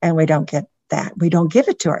 And we don't get that. We don't give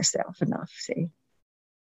it to ourselves enough, see?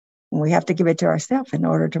 We have to give it to ourselves in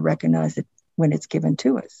order to recognize it when it's given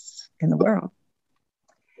to us in the world.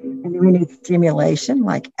 And then we need stimulation,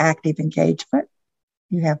 like active engagement.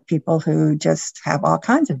 You have people who just have all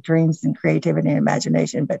kinds of dreams and creativity and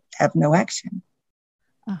imagination, but have no action.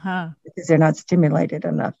 Because they're not stimulated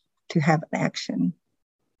enough to have an action.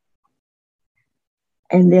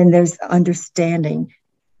 And then there's understanding.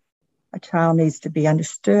 A child needs to be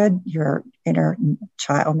understood. Your inner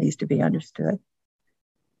child needs to be understood.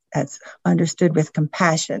 That's understood with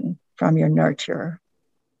compassion from your nurturer.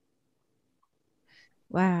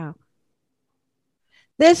 Wow.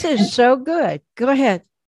 This is so good. Go ahead.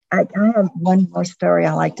 I have one more story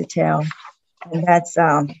I like to tell. And that's,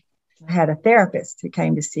 I had a therapist who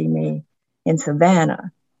came to see me in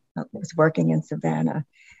Savannah. I was working in Savannah.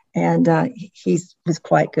 And he was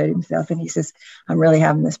quite good himself. And he says, I'm really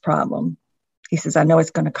having this problem. He says, I know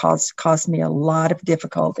it's going to cost me a lot of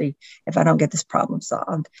difficulty if I don't get this problem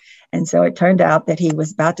solved. And so it turned out that he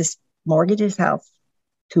was about to mortgage his house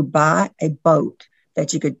to buy a boat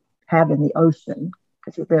that you could have in the ocean,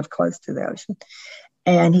 because he lived close to the ocean.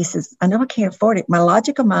 And he says, I know I can't afford it. My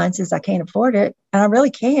logical mind says I can't afford it, and I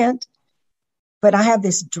really can't. But I have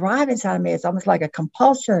this drive inside of me. It's almost like a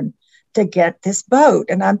compulsion to get this boat.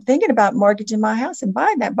 And I'm thinking about mortgaging my house and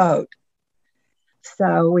buying that boat.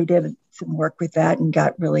 So we did some work with that and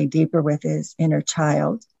got really deeper with his inner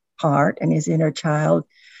child part, and his inner child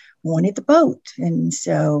wanted the boat. And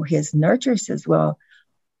so his nurture says, well,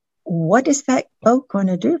 what is that boat going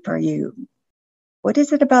to do for you? What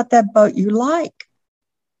is it about that boat you like?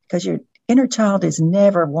 Because your inner child is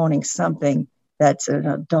never wanting something that's an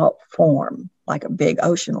adult form, like a big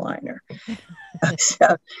ocean liner.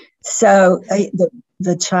 The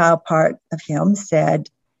child part of him said,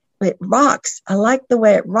 it rocks. I like the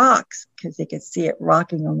way it rocks, because he could see it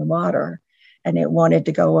rocking on the water, and it wanted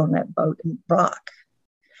to go on that boat and rock.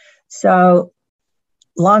 So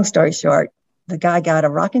long story short, the guy got a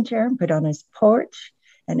rocking chair and put it on his porch.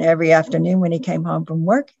 And every afternoon when he came home from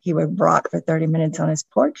work, he would rock for 30 minutes on his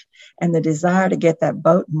porch. And the desire to get that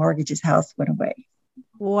boat and mortgage his house went away.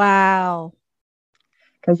 Wow.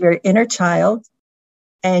 Because your inner child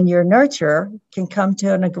and your nurture can come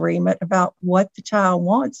to an agreement about what the child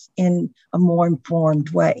wants in a more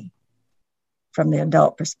informed way from the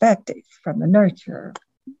adult perspective, from the nurturer.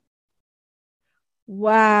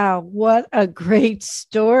 Wow, what a great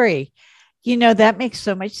story. That makes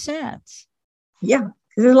so much sense. Yeah,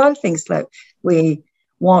 there's a lot of things that we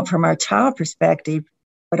want from our child perspective,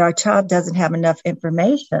 but our child doesn't have enough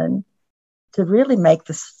information to really make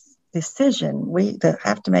this decision. We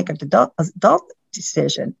have to make an adult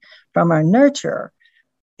decision from our nurture,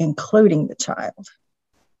 including the child.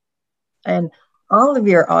 And all of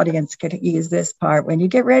your audience could use this part. When you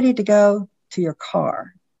get ready to go to your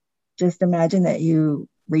car, just imagine that you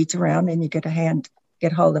reach around and you get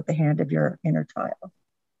hold of the hand of your inner child,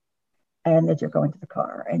 and that you're going to the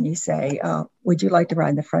car, and you say, would you like to ride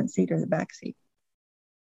in the front seat or the back seat?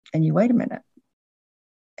 And you wait a minute,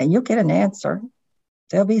 and you'll get an answer.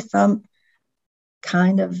 There'll be some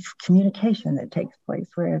kind of communication that takes place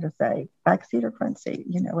where it'll say back seat or front seat.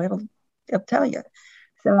 It'll tell you.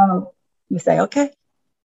 So you say, okay.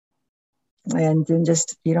 And then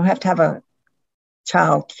you don't have to have a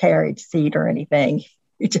child carriage seat or anything.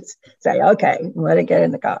 You just say, okay, let it get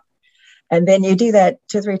in the car. And then you do that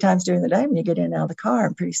 2 or 3 times during the day when you get in and out of the car.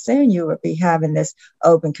 And pretty soon you will be having this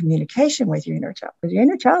open communication with your inner child. Because your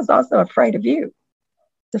inner child is also afraid of you.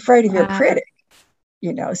 It's afraid of your critic.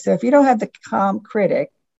 So if you don't have the calm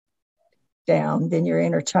critic down, then your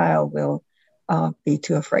inner child will be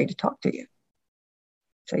too afraid to talk to you.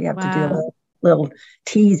 So you have to do a little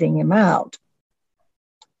teasing him out.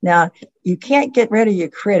 Now, you can't get rid of your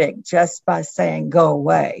critic just by saying go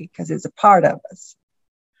away, because it's a part of us.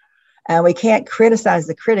 And we can't criticize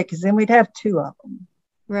the critic, because then we'd have 2 of them.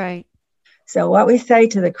 Right. So what we say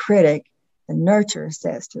to the critic, the nurturer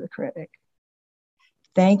says to the critic,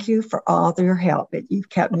 thank you for all your help. You've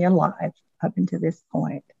kept me alive up until this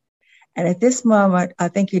point. And at this moment, I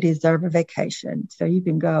think you deserve a vacation. So you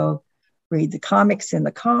can go read the comics in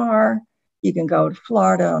the car. You can go to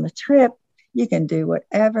Florida on a trip. You can do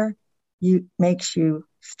whatever makes you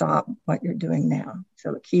stop what you're doing now.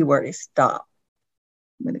 So the key word is stop.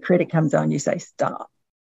 When the critic comes on, you say stop.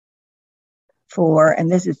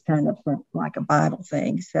 And this is kind of like a Bible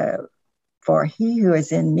thing. So, for he who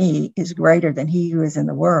is in me is greater than he who is in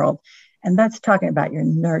the world. And that's talking about your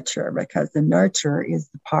nurture, because the nurture is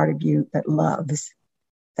the part of you that loves,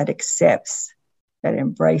 that accepts, that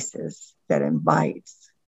embraces, that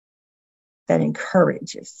invites, that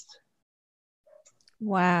encourages.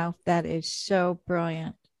 Wow, that is so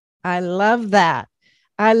brilliant. I love that.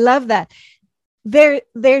 I love that.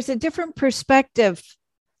 There's a different perspective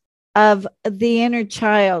of the inner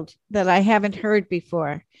child that I haven't heard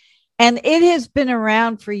before. And it has been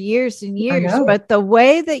around for years and years, but the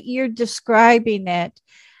way that you're describing it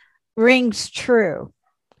rings true.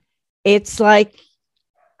 It's like,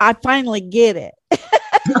 I finally get it.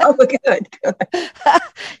 Oh, good.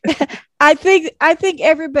 I think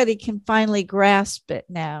everybody can finally grasp it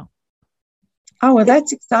now. Oh, well,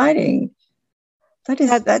 that's exciting.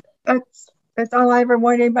 That's all I ever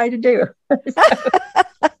want anybody to do.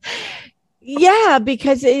 Yeah,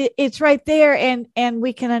 because it's right there, and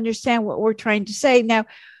we can understand what we're trying to say. Now,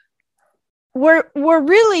 we're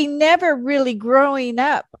really never really growing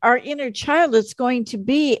up. Our inner child is going to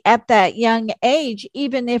be at that young age,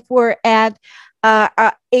 even if we're at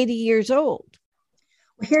 80 years old.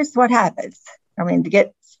 Well, here's what happens. To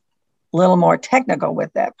get a little more technical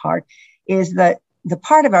with that part, is that the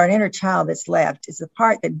part of our inner child that's left is the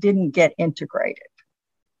part that didn't get integrated.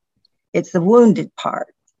 It's the wounded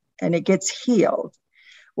part, and it gets healed.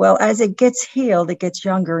 Well, as it gets healed, it gets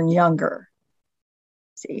younger and younger.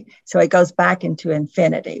 See, so it goes back into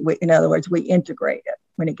infinity. In other words, we integrate it.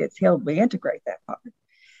 When it gets healed, we integrate that part.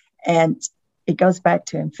 And it goes back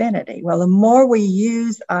to infinity. Well, the more we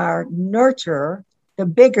use our nurture, the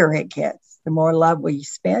bigger it gets. The more love we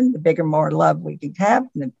spend, the bigger more love we can have,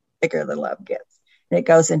 and the bigger the love gets. And it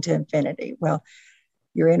goes into infinity. Well,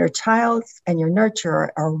 your inner child and your nurturer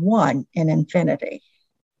are one in infinity.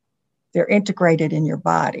 They're integrated in your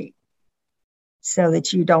body so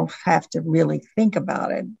that you don't have to really think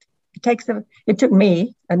about it. It took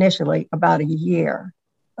me initially about a year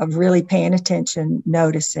of really paying attention,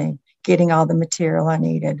 noticing, getting all the material I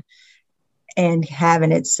needed, and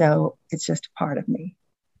having it so it's just a part of me.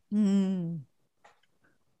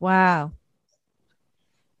 Wow.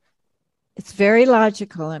 It's very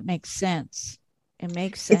logical. It makes sense. It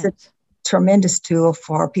makes sense. It's a tremendous tool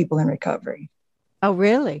for people in recovery. Oh,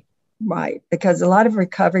 really? Right. Because a lot of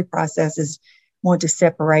recovery processes want to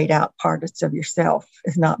separate out parts of yourself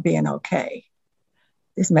as not being okay.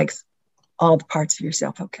 This makes all the parts of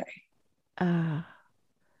yourself okay.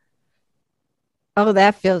 Oh,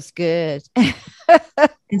 that feels good.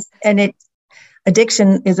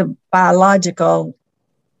 Addiction is a biological,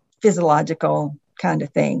 physiological kind of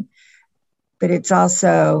thing, but it's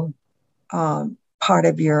also part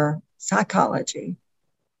of your psychology.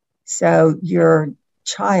 So your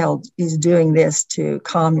child is doing this to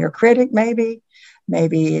calm your critic, maybe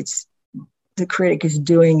it's the critic is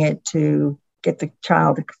doing it to get the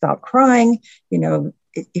child to stop crying. You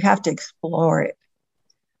have to explore it.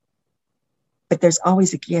 But there's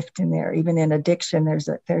always a gift in there. Even in addiction, there's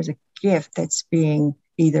a gift that's being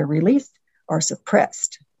either released or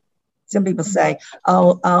suppressed. Some people say,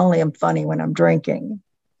 "Oh, I only am funny when I'm drinking."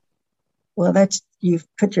 Well, you've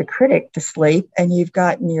put your critic to sleep and you've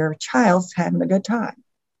gotten your child having a good time.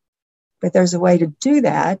 But there's a way to do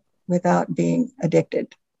that without being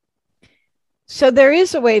addicted. So there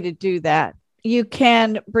is a way to do that. You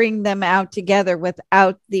can bring them out together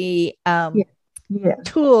without the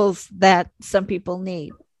tools that some people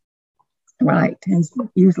need. Right. And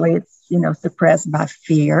usually it's, suppressed by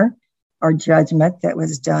fear or judgment that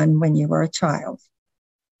was done when you were a child.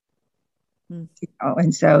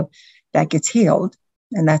 And so that gets healed,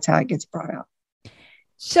 and that's how it gets brought out.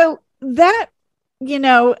 So that,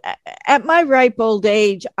 at my ripe old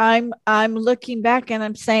age, I'm looking back and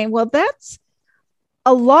I'm saying, well, that's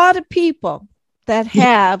a lot of people that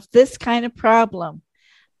have this kind of problem.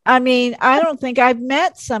 I mean, I don't think I've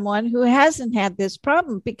met someone who hasn't had this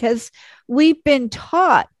problem, because we've been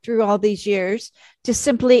taught through all these years to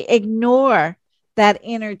simply ignore that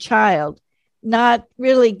inner child, not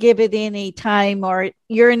really give it any time, or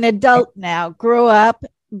you're an adult now, grow up,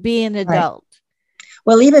 be an adult. Right.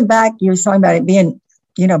 Well, even back, you were talking about it being,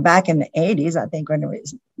 back in the 80s, I think, when it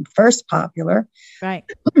was first popular. Right.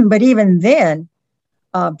 But even then,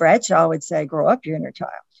 Bradshaw would say, grow up your inner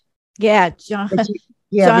child. Yeah, John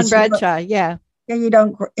Bradshaw. Yeah. Yeah, you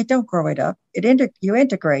don't grow it up. You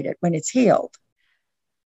integrate it when it's healed.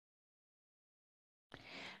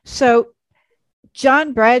 So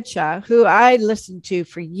John Bradshaw, who I listened to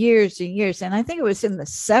for years and years, and I think it was in the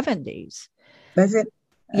 70s. Was it?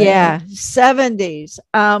 Yeah, 70s.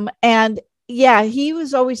 And yeah, he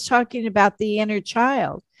was always talking about the inner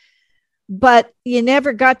child, but you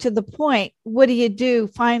never got to the point. What do you do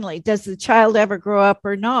finally? Does the child ever grow up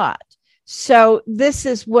or not? So this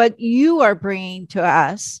is what you are bringing to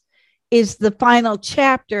us, is the final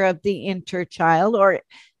chapter of the inner child, or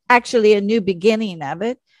actually a new beginning of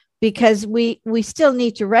it, because we still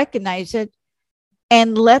need to recognize it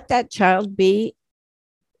and let that child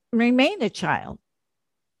remain a child.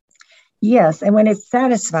 Yes. And when it's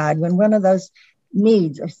satisfied, when one of those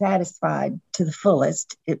needs are satisfied to the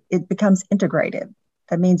fullest, it becomes integrated.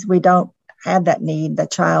 That means we don't have that need. The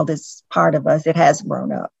child is part of us. It has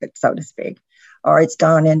grown up, so to speak, or it's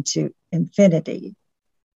gone into infinity.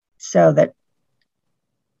 So that,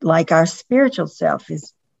 like our spiritual self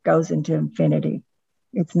goes into infinity.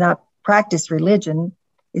 It's not practice. Religion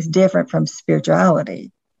is different from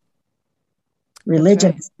spirituality.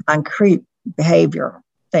 Religion is a concrete behavior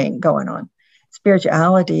thing going on.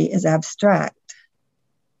 Spirituality is abstract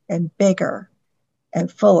and bigger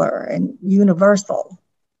and fuller and universal.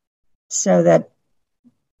 So that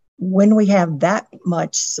when we have that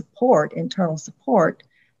much support, internal support,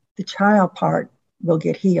 the child part will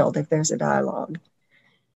get healed if there's a dialogue.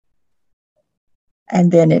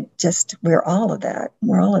 And then we're all of that.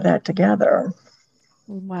 We're all of that together.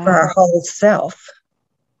 Wow. For our whole self.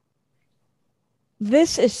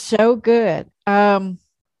 This is so good.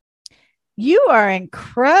 You are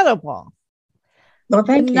incredible. Well,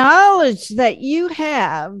 thank you. Knowledge that you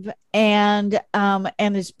have and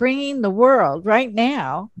is bringing the world right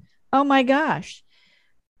now. Oh my gosh.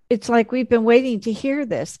 It's like we've been waiting to hear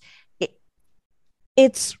this.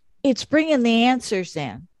 It's bringing the answers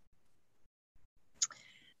in.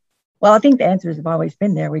 Well, I think the answers have always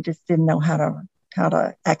been there. We just didn't know how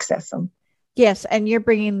to access them. Yes, and you're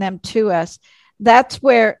bringing them to us. That's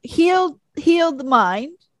where heal the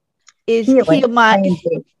mind is healing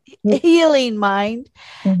mind.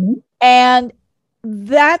 Mm-hmm. And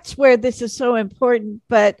that's where this is so important,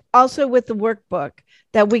 but also with the workbook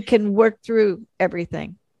that we can work through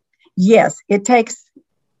everything. Yes, it takes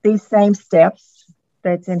these same steps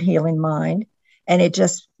that's in Healing Mind, and it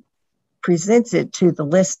just presents it to the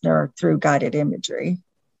listener through guided imagery.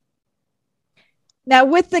 Now,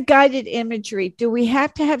 with the guided imagery, do we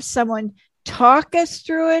have to have someone talk us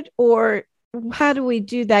through it, or how do we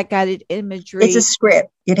do that guided imagery? It's a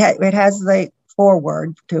script. It has the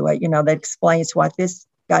foreword to it, that explains what this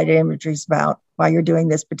guided imagery is about, why you're doing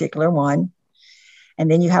this particular one. And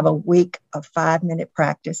then you have a week of 5-minute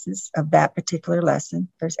practices of that particular lesson.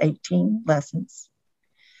 There's 18 lessons.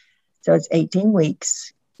 So it's 18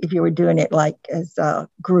 weeks if you were doing it like as a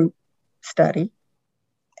group study.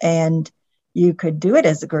 And you could do it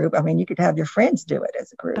as a group. I mean, you could have your friends do it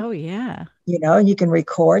as a group. Oh, yeah. You can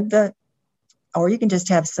record or you can just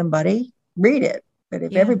have somebody read it. But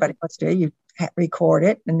if everybody wants to, you record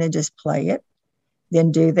it and then just play it.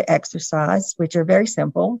 Then do the exercise, which are very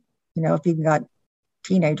simple. If you've got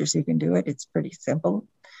teenagers who can do it, it's pretty simple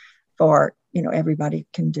for, everybody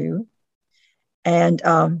can do.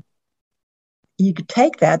 And you could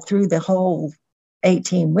take that through the whole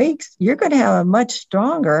 18 weeks. You're going to have a much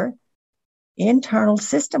stronger internal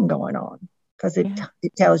system going on because it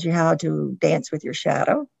tells you how to dance with your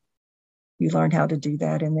shadow. You learn how to do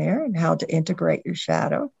that in there and how to integrate your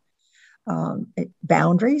shadow.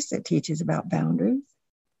 Boundaries, it teaches about boundaries.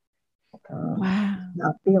 Wow.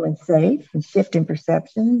 About feeling safe and shifting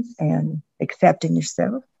perceptions and accepting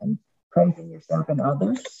yourself and praising yourself and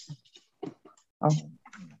others.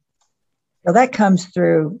 So that comes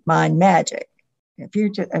through mind magic. If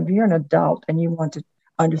you're an adult and you want to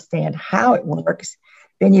understand how it works,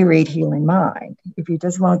 then you read Healing Mind. If you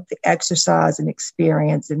just want the exercise and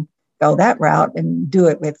experience and go that route and do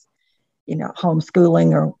it with,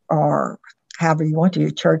 homeschooling or however you want to,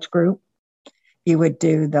 your church group, you would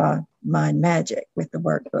do the mind magic with the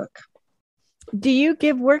workbook. Do you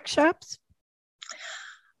give workshops?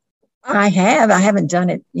 I haven't done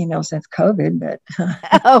it, since COVID, but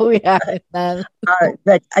oh yeah. But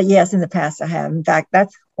yes, in the past I have. In fact,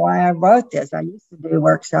 that's why I wrote this. I used to do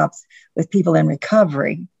workshops with people in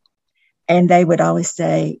recovery, and they would always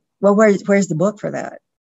say, "Well, where's the book for that?"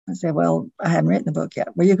 I said, "Well, I haven't written the book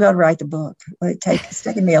yet." "Well, you got to write the book." Well, it's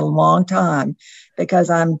taken me a long time because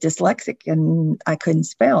I'm dyslexic and I couldn't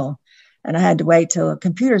spell, and I had to wait till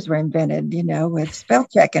computers were invented, with spell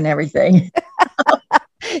check and everything.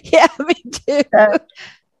 Yeah, me too.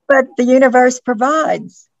 But the universe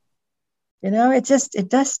provides. It just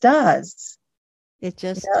does. It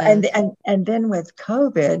just does. And then with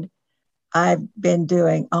COVID, I've been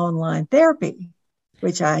doing online therapy,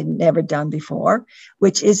 which I'd never done before,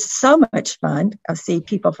 which is so much fun. I see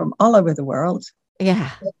people from all over the world.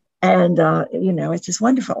 Yeah. And, it's just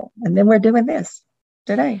wonderful. And then we're doing this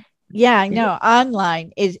today. Yeah, I know.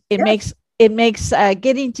 Online makes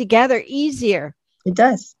getting together easier. It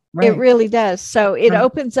does. Right. It really does. So it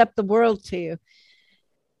opens up the world to you.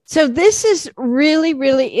 So this is really,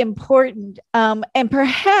 really important. And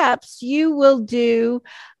perhaps you will do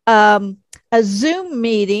a Zoom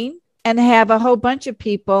meeting and have a whole bunch of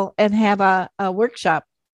people and have a workshop.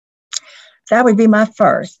 That would be my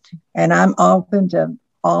first. And I'm open to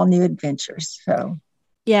all new adventures. So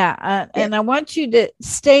yeah. And I want you to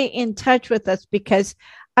stay in touch with us because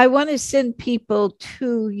I want to send people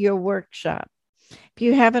to your workshop. If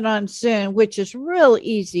you have it on Zoom, which is real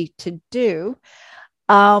easy to do,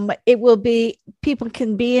 it will be, people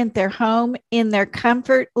can be in their home, in their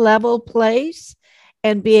comfort level place,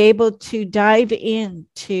 and be able to dive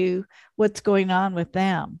into what's going on with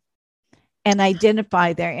them and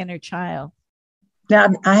identify their inner child. Now,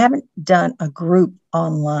 I haven't done a group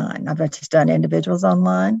online. I've just done individuals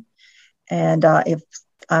online. And if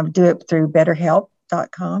I do it through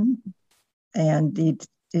betterhelp.com, and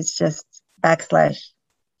it's just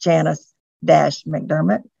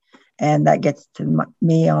 /Janice-McDermott, and that gets to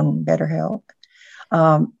me on BetterHelp.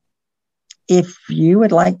 If you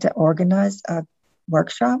would like to organize a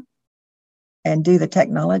workshop and do the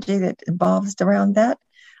technology that involves around that,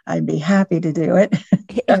 I'd be happy to do it.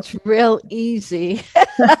 It's real easy.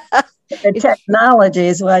 The technology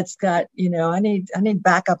is what's got, I need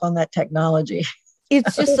backup on that technology.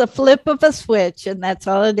 It's just a flip of a switch, and that's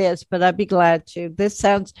all it is. But I'd be glad to. This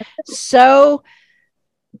sounds so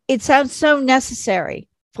necessary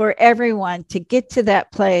for everyone to get to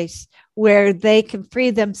that place where they can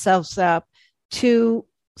free themselves up to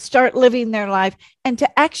start living their life and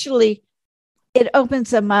to actually, it opens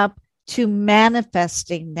them up to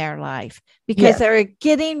manifesting their life because they're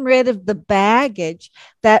getting rid of the baggage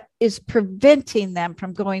that is preventing them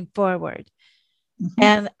from going forward. Mm-hmm.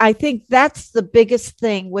 And I think that's the biggest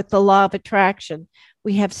thing with the law of attraction.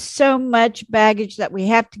 We have so much baggage that we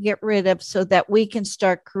have to get rid of so that we can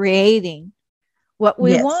start creating what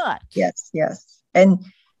we want. Yes. And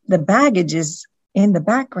the baggage is in the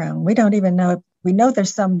background. We don't even know. We know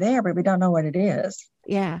there's some there, but we don't know what it is.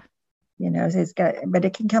 Yeah. But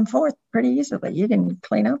it can come forth pretty easily. You can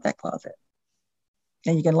clean out that closet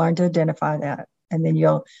and you can learn to identify that. And then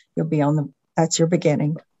you'll be that's your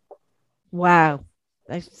beginning. Wow.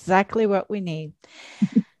 That's exactly what we need.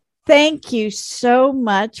 Thank you so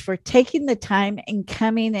much for taking the time and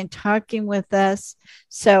coming and talking with us.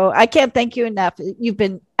 So I can't thank you enough. You've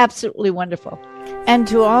been absolutely wonderful. And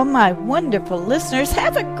to all my wonderful listeners,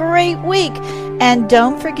 have a great week. And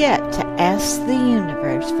don't forget to ask the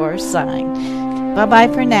universe for a sign. Bye-bye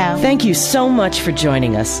for now. Thank you so much for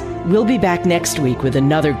joining us. We'll be back next week with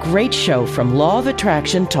another great show from Law of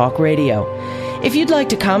Attraction Talk Radio. If you'd like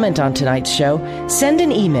to comment on tonight's show, send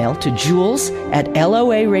an email to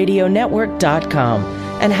jules@loaradionetwork.com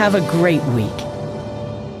and have a great week.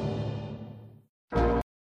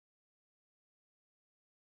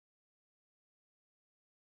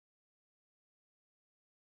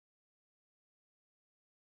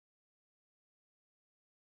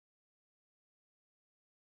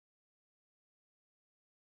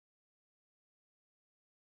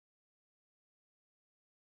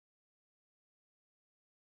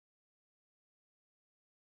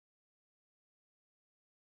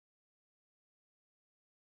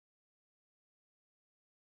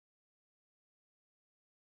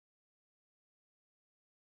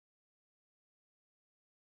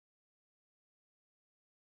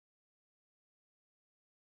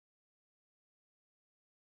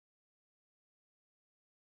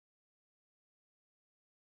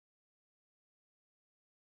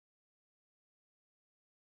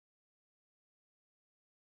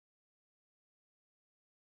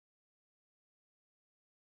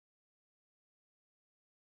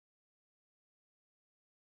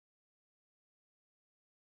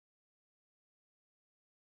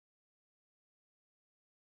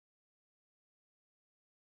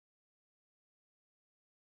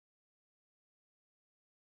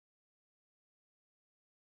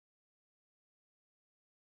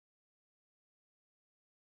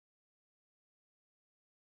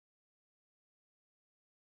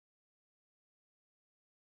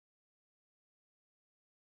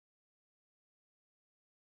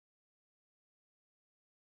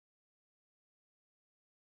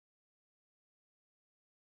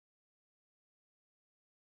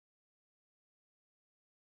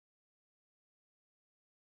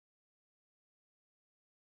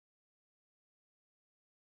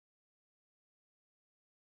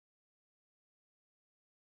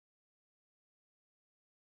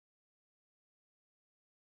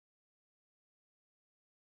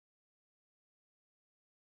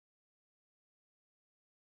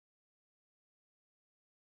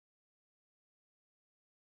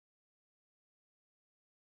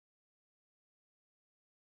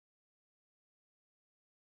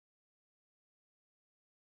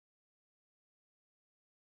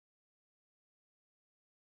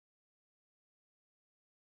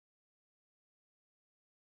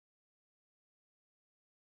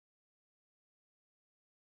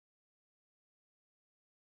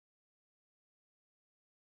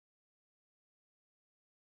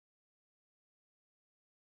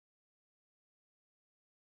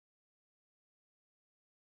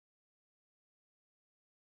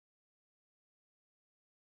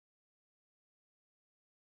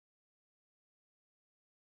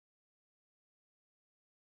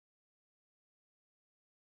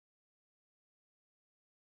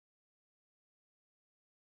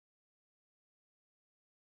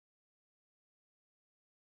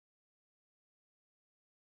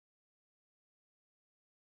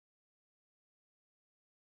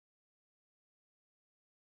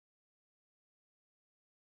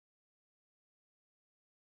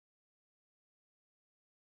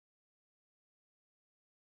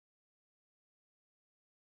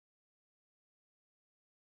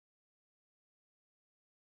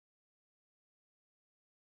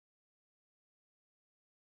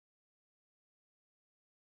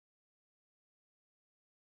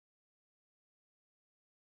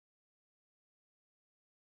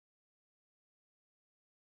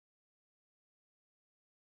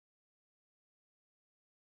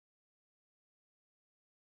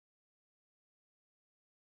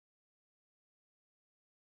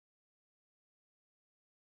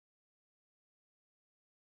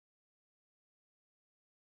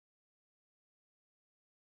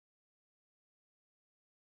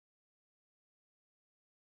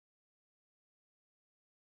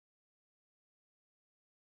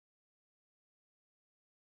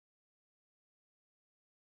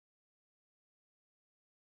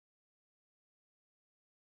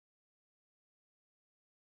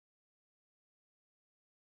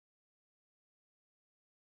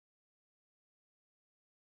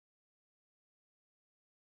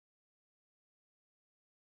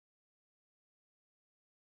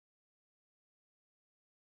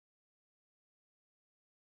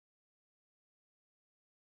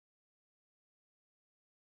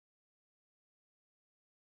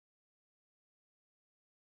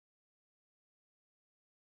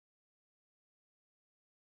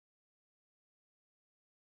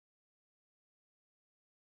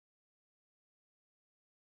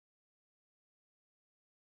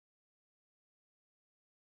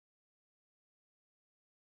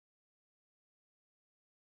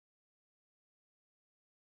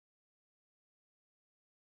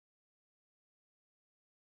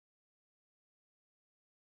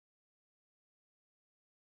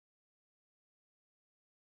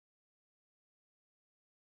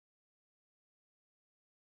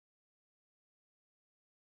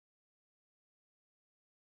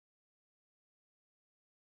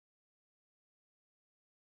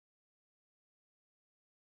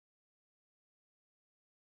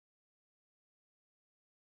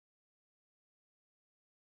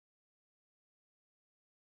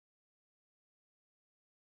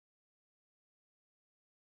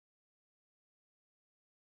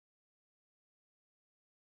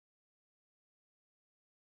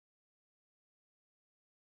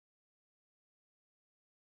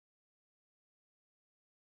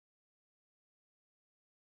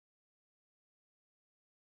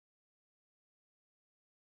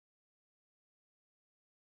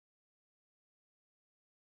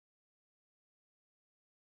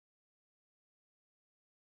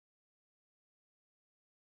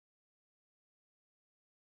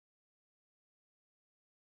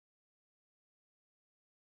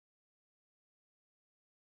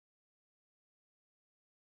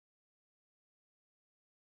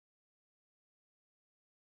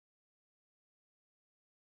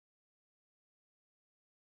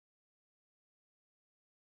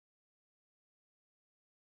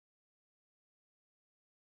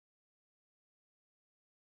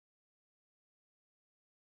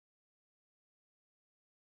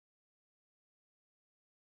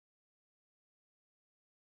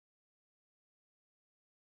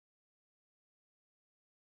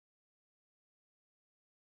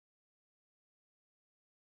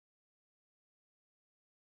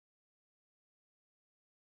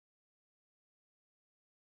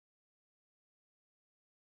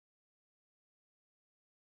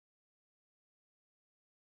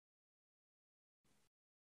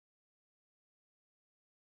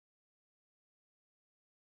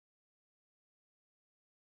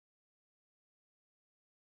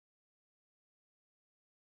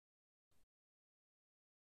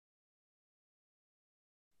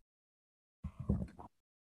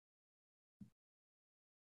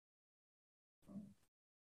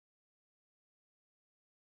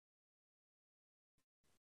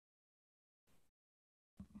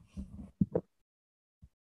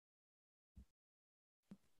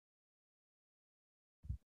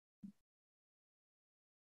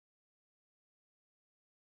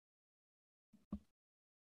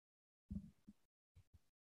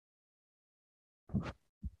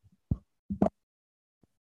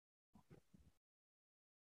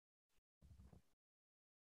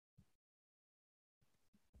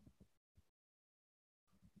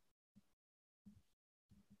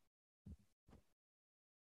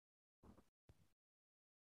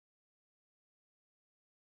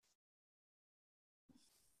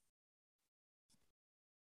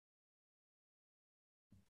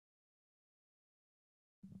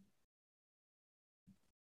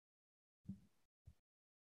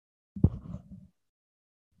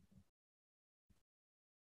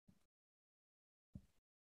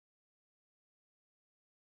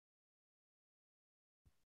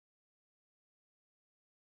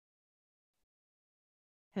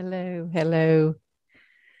 Hello, hello.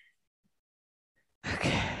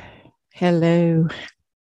 Okay. Hello.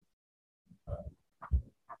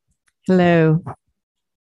 Hello.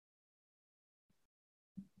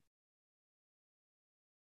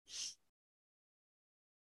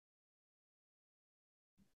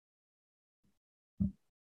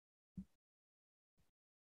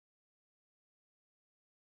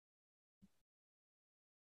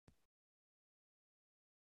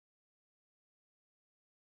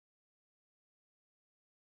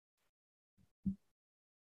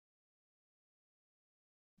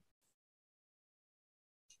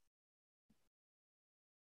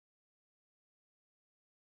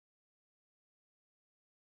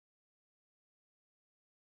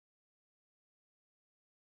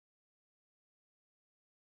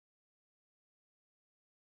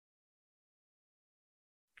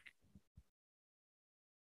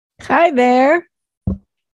 Hi there.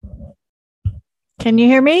 Can you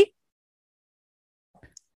hear me?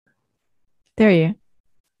 There you.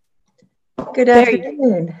 Good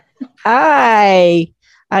afternoon. Hi.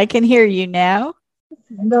 I can hear you now.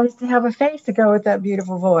 Nice to have a face to go with that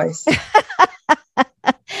beautiful voice.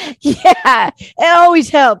 Yeah, it always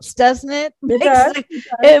helps, doesn't it? It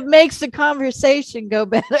It makes the conversation go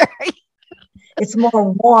better. It's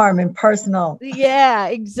more warm and personal. Yeah,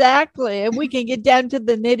 exactly. And we can get down to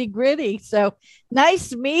the nitty gritty. So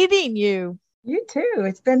nice meeting you. You too.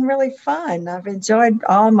 It's been really fun. I've enjoyed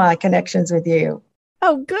all my connections with you.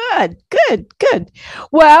 Oh, good.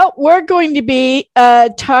 Well, we're going to be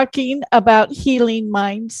talking about healing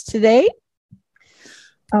minds today.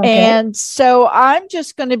 Okay. And so I'm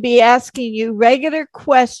just going to be asking you regular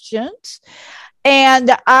questions. And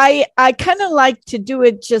I kind of like to do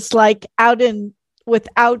it just like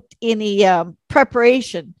without any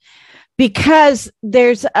preparation, because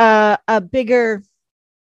there's a bigger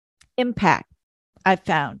impact I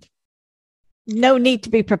found. No need to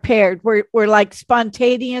be prepared. We're like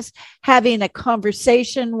spontaneous, having a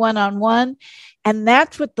conversation one-on-one. And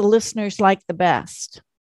that's what the listeners like the best.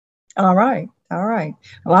 All right. Well,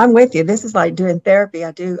 I'm with you. This is like doing therapy. I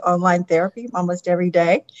do online therapy almost every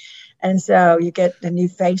day. And so you get a new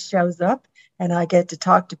face shows up and I get to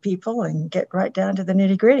talk to people and get right down to the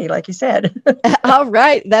nitty gritty, like you said. All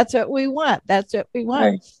right. That's what we want.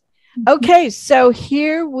 Right. Okay. So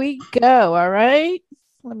here we go. All right.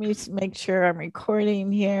 Let me make sure I'm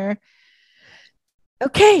recording here.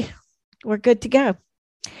 Okay. We're good to go.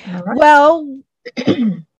 All right. Well,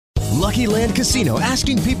 Lucky Land Casino,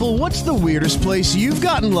 asking people, what's the weirdest place you've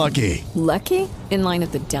gotten lucky? Lucky? In line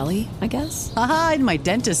at the deli, I guess? Aha, in my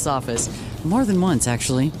dentist's office. More than once,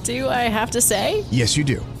 actually. Do I have to say? Yes, you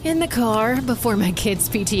do. In the car before my kids'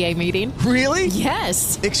 PTA meeting. Really?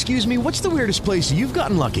 Yes. Excuse me, what's the weirdest place you've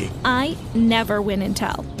gotten lucky? I never win and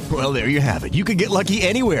tell. Well, there you have it. You can get lucky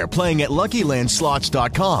anywhere, playing at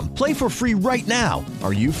LuckyLandSlots.com. Play for free right now.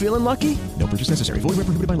 Are you feeling lucky? No purchase necessary. Void where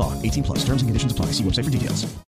prohibited by law. 18+. Terms and conditions apply. See website for details.